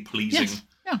really pleasing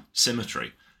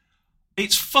symmetry.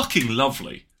 It's fucking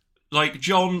lovely. Like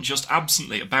John just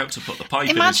absently about to put the pipe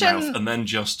in his mouth and then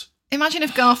just... Imagine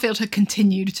if Garfield had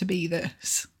continued to be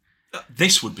this.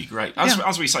 This would be great.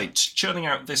 As we say, churning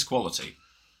out this quality.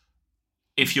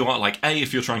 If you are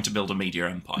if you're trying to build a media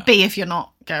empire. B, if you're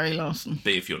not Gary Larson.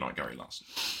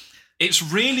 It's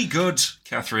really good,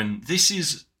 Catherine. This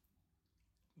is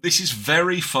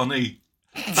very funny.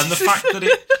 And the fact that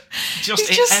it just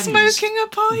ends smoking a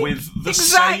pipe with the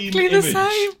exactly same the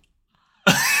image.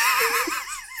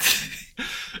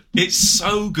 It's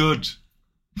so good.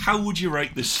 How would you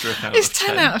rate this strip out of 10? It's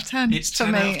 10 out of 10 it's for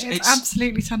 10 me. It's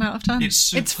absolutely 10 out of 10.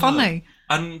 It's funny.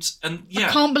 And yeah.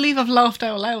 I can't believe I've laughed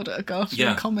out loud at a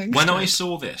Garfield comic. When I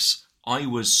saw this, I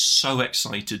was so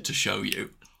excited to show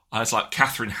you. I was like,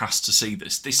 Catherine has to see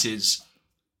this.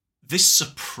 This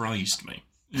surprised me.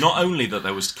 Not only that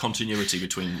there was continuity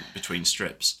between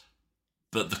strips,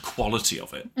 but the quality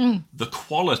of it. The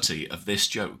quality of this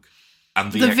joke.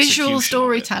 And the visual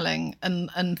storytelling and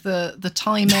the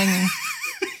timing.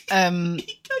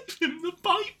 He gave him the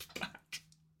pipe back.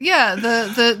 Yeah,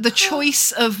 the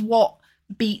choice of what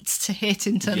beats to hit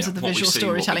in terms of the visual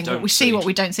storytelling. What we see, what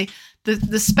we don't see.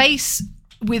 The space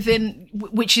within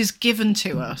which is given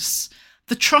to us,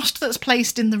 the trust that's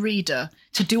placed in the reader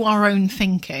to do our own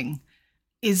thinking.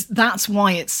 That's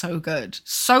why it's so good.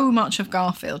 So much of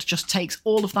Garfield just takes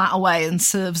all of that away and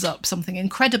serves up something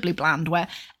incredibly bland where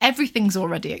everything's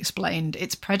already explained.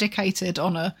 It's predicated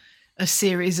on a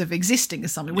series of existing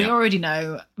assumptions. We already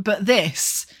know. But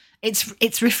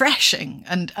it's refreshing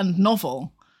and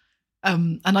novel.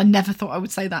 And I never thought I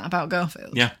would say that about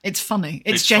Garfield. Yeah. It's funny.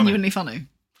 It's genuinely funny.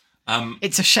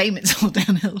 It's a shame it's all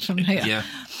downhill from here. Yeah.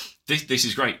 This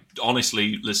is great.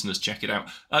 Honestly, listeners, check it out.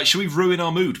 Should we ruin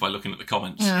our mood by looking at the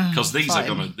comments? Because these are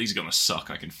gonna suck.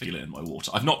 I can feel it in my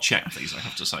water. I've not checked these, I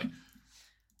have to say.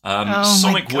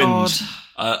 Sonic Wind,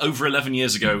 over 11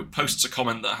 years ago, posts a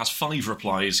comment that has 5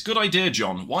 replies. Good idea,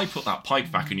 John. Why put that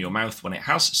pipe back in your mouth when it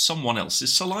has someone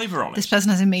else's saliva on it? This person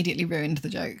has immediately ruined the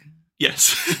joke.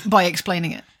 Yes. By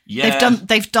explaining it. Yeah.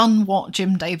 They've done what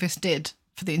Jim Davis did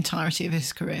for the entirety of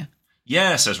his career.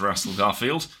 Yeah, says Russell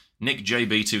Garfield. Nick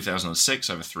JB 2006,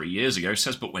 over 3 years ago,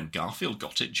 says, but when Garfield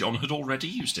got it, John had already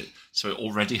used it. So it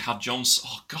already had John's...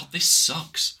 Oh, God, this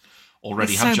sucks.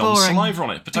 Already It's had so John's boring. saliva on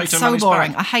it. Potato It's Man so is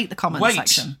boring. back. I hate the comment Wait,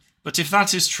 section. but if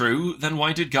that is true, then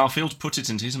why did Garfield put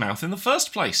it into his mouth in the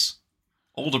first place?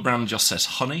 Alderbrand just says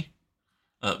honey.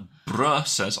 Bruh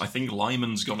says, I think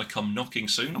Lyman's gonna come knocking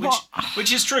soon,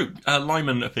 which is true.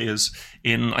 Lyman appears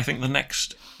in, I think, the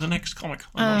next comic.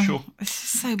 I'm not sure. It's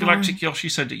so boring. Galactic Yoshi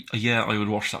said, yeah, I would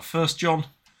watch that first, John.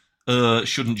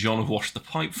 Shouldn't John have washed the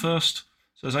pipe first?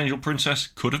 Says Angel Princess.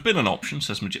 Could have been an option,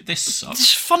 says Majid. This sucks.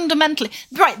 Just fundamentally...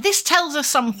 Right, this tells us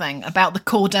something about the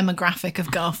core demographic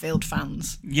of Garfield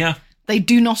fans. Yeah. They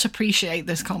do not appreciate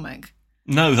this comic.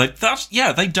 No, they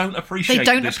don't appreciate They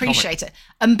don't this appreciate comic. it.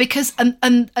 And because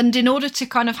and in order to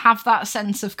kind of have that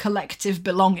sense of collective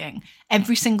belonging,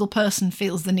 every single person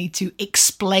feels the need to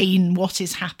explain what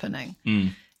is happening.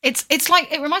 It's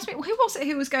like, it reminds me, who was it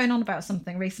who was going on about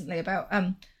something recently about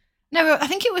no, I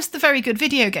think it was the Very Good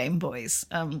Video Game Boys.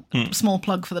 Small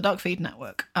plug for the Duckfeed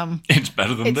Network. It's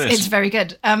better than this. It's very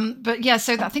good. But yeah,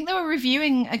 so I think they were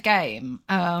reviewing a game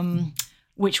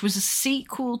which was a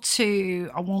sequel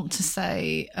to, I want to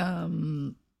say,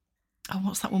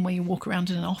 what's that one where you walk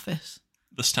around in an office?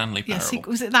 The Stanley Parable. Yeah,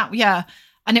 was it that? Yeah.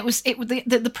 And it was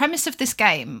the premise of this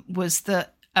game was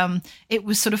that it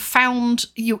was sort of found,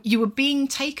 you were being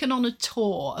taken on a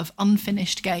tour of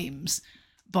unfinished games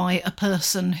by a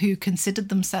person who considered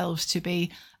themselves to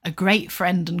be a great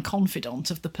friend and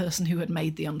confidant of the person who had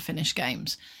made the unfinished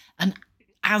games. And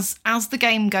as the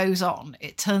game goes on,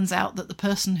 it turns out that the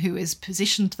person who is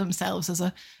positioned themselves as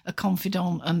a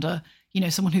confidant and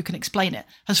someone who can explain it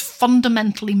has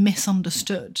fundamentally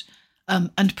misunderstood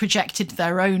and projected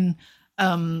their own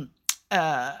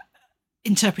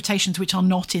interpretations which are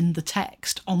not in the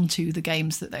text onto the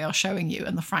games that they are showing you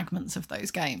and the fragments of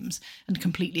those games, and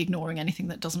completely ignoring anything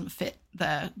that doesn't fit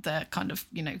their kind of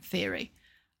theory.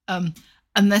 And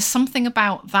there's something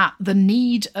about that, the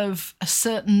need of a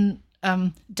certain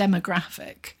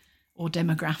demographic or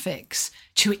demographics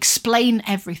to explain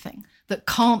everything, that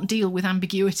can't deal with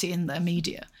ambiguity in their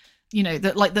media.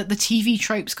 That like the TV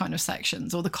tropes kind of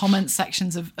sections, or the comments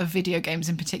sections of video games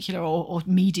in particular, or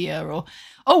media, or,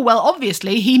 oh, well,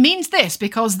 obviously he means this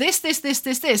because this,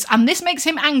 and this makes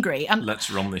him angry. And let's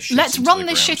run this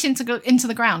shit into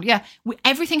the ground. Yeah.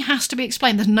 Everything has to be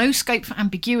explained. There's no scope for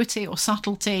ambiguity or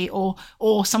subtlety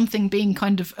or something being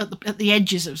kind of at the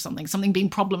edges of something being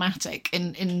problematic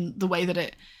in the way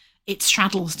that it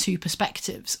straddles two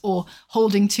perspectives, or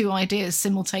holding two ideas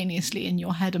simultaneously in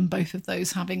your head and both of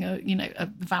those having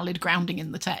a valid grounding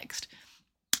in the text.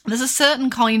 There's a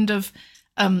certain kind of,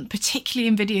 particularly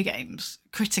in video games,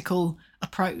 critical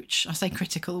approach. I say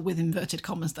critical with inverted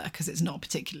commas there because it's not a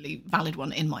particularly valid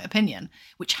one in my opinion,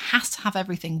 which has to have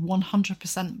everything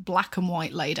 100% black and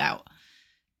white laid out.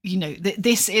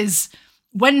 This is,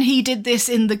 when he did this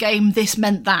in the game, this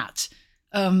meant that.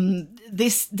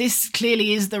 This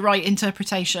clearly is the right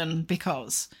interpretation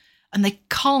because, and they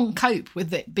can't cope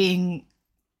with it being,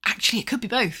 actually it could be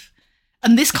both.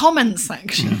 And this comment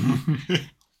section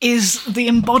is the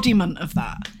embodiment of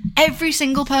that. Every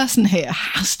single person here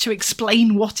has to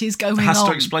explain what is going on. Has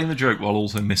to explain the joke while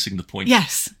also missing the point.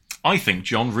 Yes. I think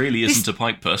John really isn't a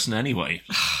pipe person anyway.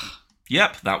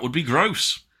 Yep, that would be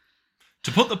gross.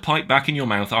 To put the pipe back in your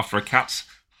mouth after a cat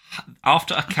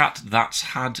that's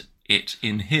had it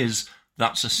in his,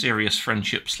 that's a serious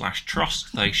friendship /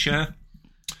 trust they share.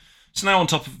 So now, on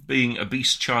top of being a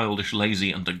beast, childish,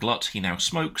 lazy, and a glut, he now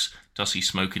smokes. Does he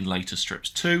smoke in later strips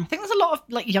too? I think there's a lot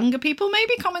of younger people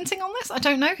maybe commenting on this. I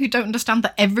don't know, who don't understand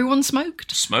that everyone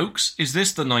smoked. Smokes? Is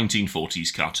this the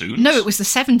 1940s cartoons? No, it was the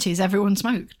 70s. Everyone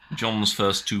smoked. John's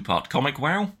first 2-part comic.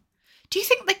 Wow. Do you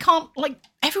think they can't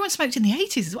everyone smoked in the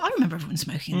 80s as well? I remember everyone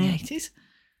smoking in the 80s.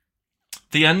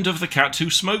 The end of The Cat Who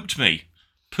Smoked Me.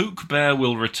 Pook Bear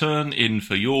will return in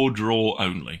for your draw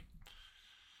only.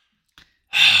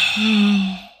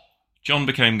 John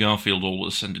became Garfield all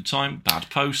at the same time. Bad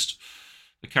post.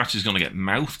 The cat is going to get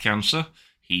mouth cancer.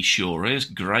 He sure is.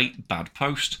 Great. Bad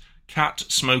post. Cat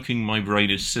smoking. My brain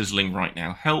is sizzling right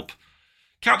now. Help.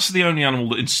 Cats are the only animal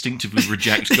that instinctively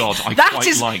reject God. I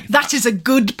quite like that. That is a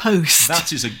good post.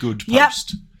 That is a good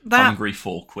post. Yep, Hungry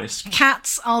for Quisp.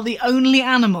 Cats are the only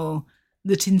animal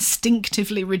that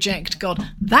instinctively reject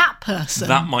God. That person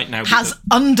has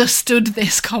understood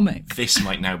this comic. This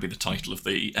might now be the title of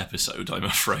the episode, I'm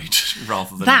afraid,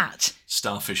 rather than that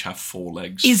starfish have 4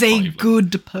 legs. Is a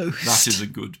good post. That is a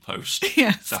good post.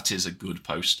 Yes. That is a good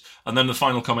post. And then the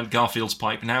final comment, Garfield's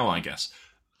pipe now, I guess.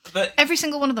 But every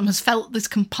single one of them has felt this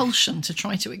compulsion to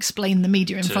try to explain the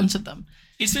media in front of them.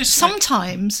 Is this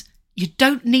sometimes you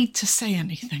don't need to say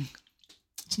anything?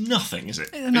 It's nothing, is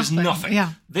it? Nothing, It's nothing.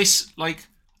 yeah. This, like...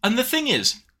 And the thing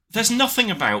is, there's nothing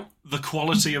about the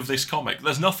quality of this comic.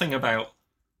 There's nothing about...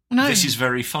 No. This is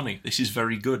very funny. This is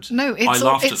very good. No, I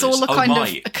laughed at it's this. all a Oh kind my.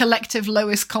 of a collective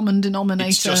lowest common denominator.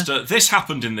 It's just this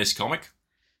happened in this comic.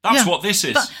 That's what this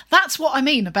is. That's what I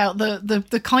mean about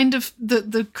the kind of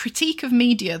the critique of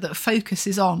media that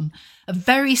focuses on a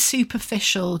very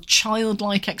superficial,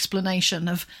 childlike explanation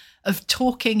of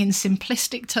talking in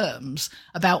simplistic terms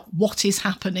about what is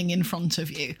happening in front of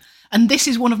you. And this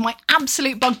is one of my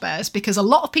absolute bugbears, because a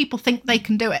lot of people think they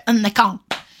can do it and they can't.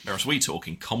 Whereas we talk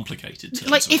in complicated terms.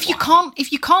 Like if you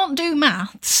can't do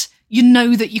maths, you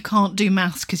know that you can't do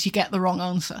maths because you get the wrong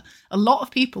answer. A lot of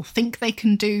people think they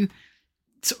can do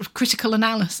sort of critical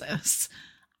analysis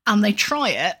and they try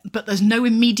it, but there's no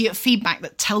immediate feedback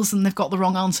that tells them they've got the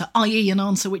wrong answer, i.e. an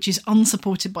answer which is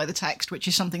unsupported by the text, which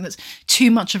is something that's too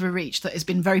much of a reach, that has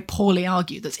been very poorly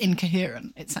argued, that's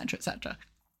incoherent, etc., etc.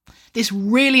 This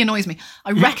really annoys me.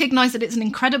 I recognise that it's an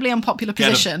incredibly unpopular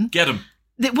position. Get them.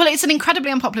 Well, it's an incredibly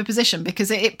unpopular position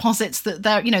because it posits that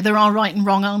there are right and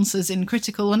wrong answers in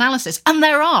critical analysis, and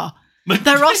there are.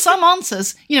 There are some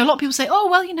answers. A lot of people say, "Oh,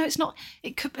 well, it's not.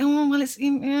 It could. Oh, well, it's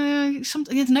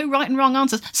something. There's no right and wrong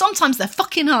answers." Sometimes there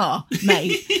fucking are,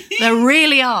 mate. There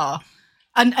really are.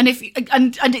 And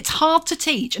it's hard to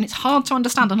teach and it's hard to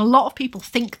understand. And a lot of people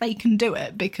think they can do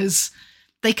it because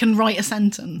they can write a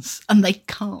sentence and they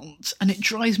can't. And it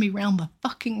drives me round the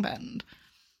fucking bend.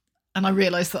 And I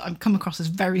realise that I've come across as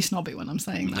very snobby when I'm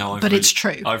saying that. No, it's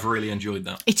true. I've really enjoyed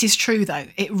that. It is true, though.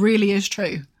 It really is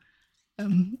true.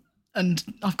 And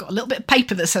I've got a little bit of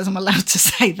paper that says I'm allowed to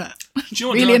say that.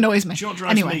 Really annoys me. Do you know what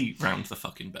drives me round the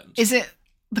fucking bend? Is it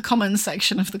the comments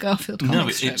section of the Garfield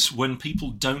comic strip? No, it's when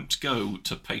people don't go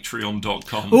to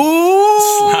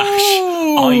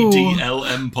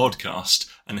patreon.com/IDLM podcast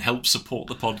and help support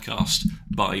the podcast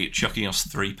by chucking us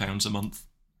 £3 a month.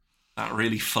 That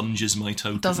really funges my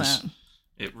tokens. Does it?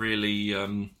 It really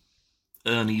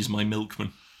Ernie's my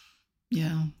milkman.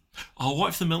 Yeah. Oh, what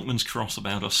if the milkman's cross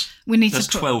about us? There's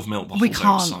 12 milk bottles. We can't.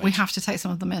 Outside. We have to take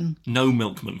some of them in. No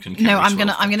milkman can carry No, I'm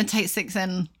gonna take 6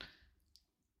 in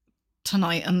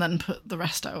tonight and then put the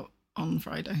rest out on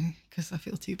Friday because I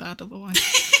feel too bad otherwise.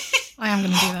 I am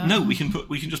gonna do that. No, we can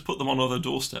just put them on other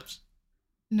doorsteps.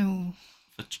 No.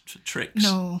 For tricks.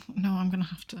 No, I'm gonna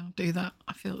have to do that.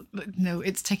 I feel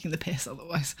it's taking the piss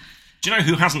otherwise. Do you know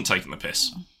who hasn't taken the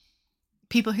piss?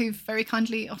 People who've very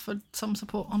kindly offered some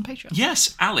support on Patreon.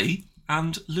 Yes, Ali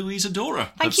and Louisa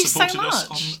Dora have supported us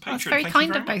on Patreon. That's very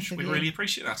kind of both of you. you. We really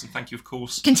appreciate that, and thank you, of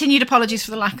course. Continued apologies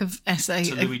for the lack of essay.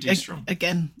 To Louis D. Strong.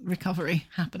 Again, recovery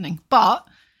happening. But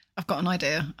I've got an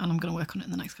idea, and I'm going to work on it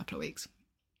in the next couple of weeks.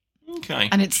 Okay.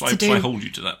 And it's Shall I hold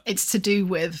you to that? It's to do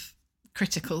with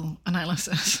critical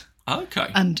analysis. Okay.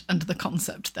 And the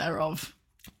concept thereof.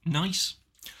 Nice.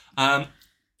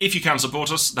 If you can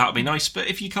support us, that would be nice. But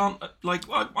if you can't, I'm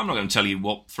not going to tell you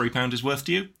what £3 is worth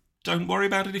to you. Don't worry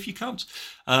about it if you can't.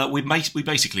 We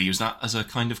basically use that as a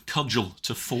kind of cudgel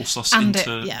to force us into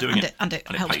doing it. And it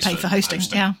helps pay for hosting.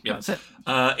 Yeah, that's it.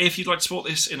 If you'd like to support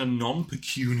this in a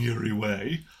non-pecuniary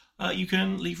way, you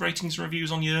can leave ratings and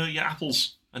reviews on your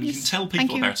Apples. And you can tell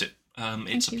people about it.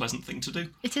 It's a pleasant thing to do.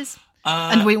 It is.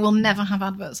 And we will never have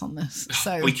adverts on this.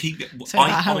 So we keep.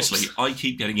 Honestly, I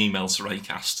keep getting emails to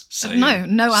Raycast saying,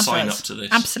 no adverts. Sign up to this.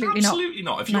 Absolutely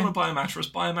not. If you want to buy a mattress,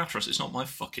 buy a mattress. It's not my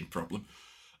fucking problem.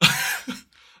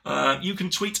 You can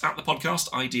tweet at the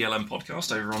podcast, IDLM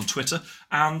Podcast, over on Twitter,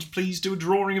 and please do a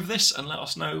drawing of this and let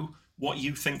us know what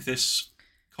you think this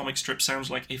comic strip sounds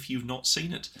like if you've not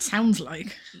seen it. Sounds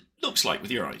like. Looks like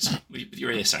with your eyes, with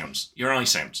your ear sounds, your eye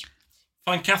sounds.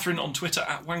 Find Catherine on Twitter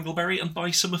at Wangleberry and buy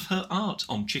some of her art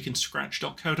on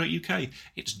chickenscratch.co.uk.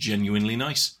 It's genuinely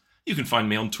nice. You can find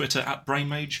me on Twitter at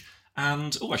BrainMage,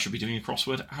 and I should be doing a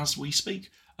crossword as we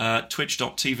speak.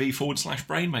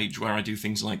 Twitch.tv/BrainMage, where I do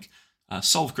things like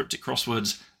solve cryptic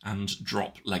crosswords and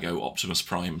drop Lego Optimus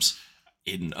Primes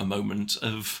in a moment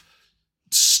of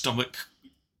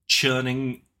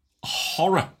stomach-churning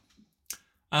horror.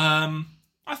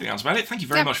 I think that's about it. Thank you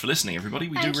very much for listening, everybody.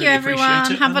 We do really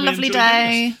appreciate it. Have a lovely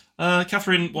day.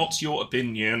 Catherine, what's your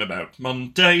opinion about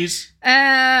Mondays?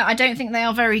 I don't think they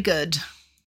are very good.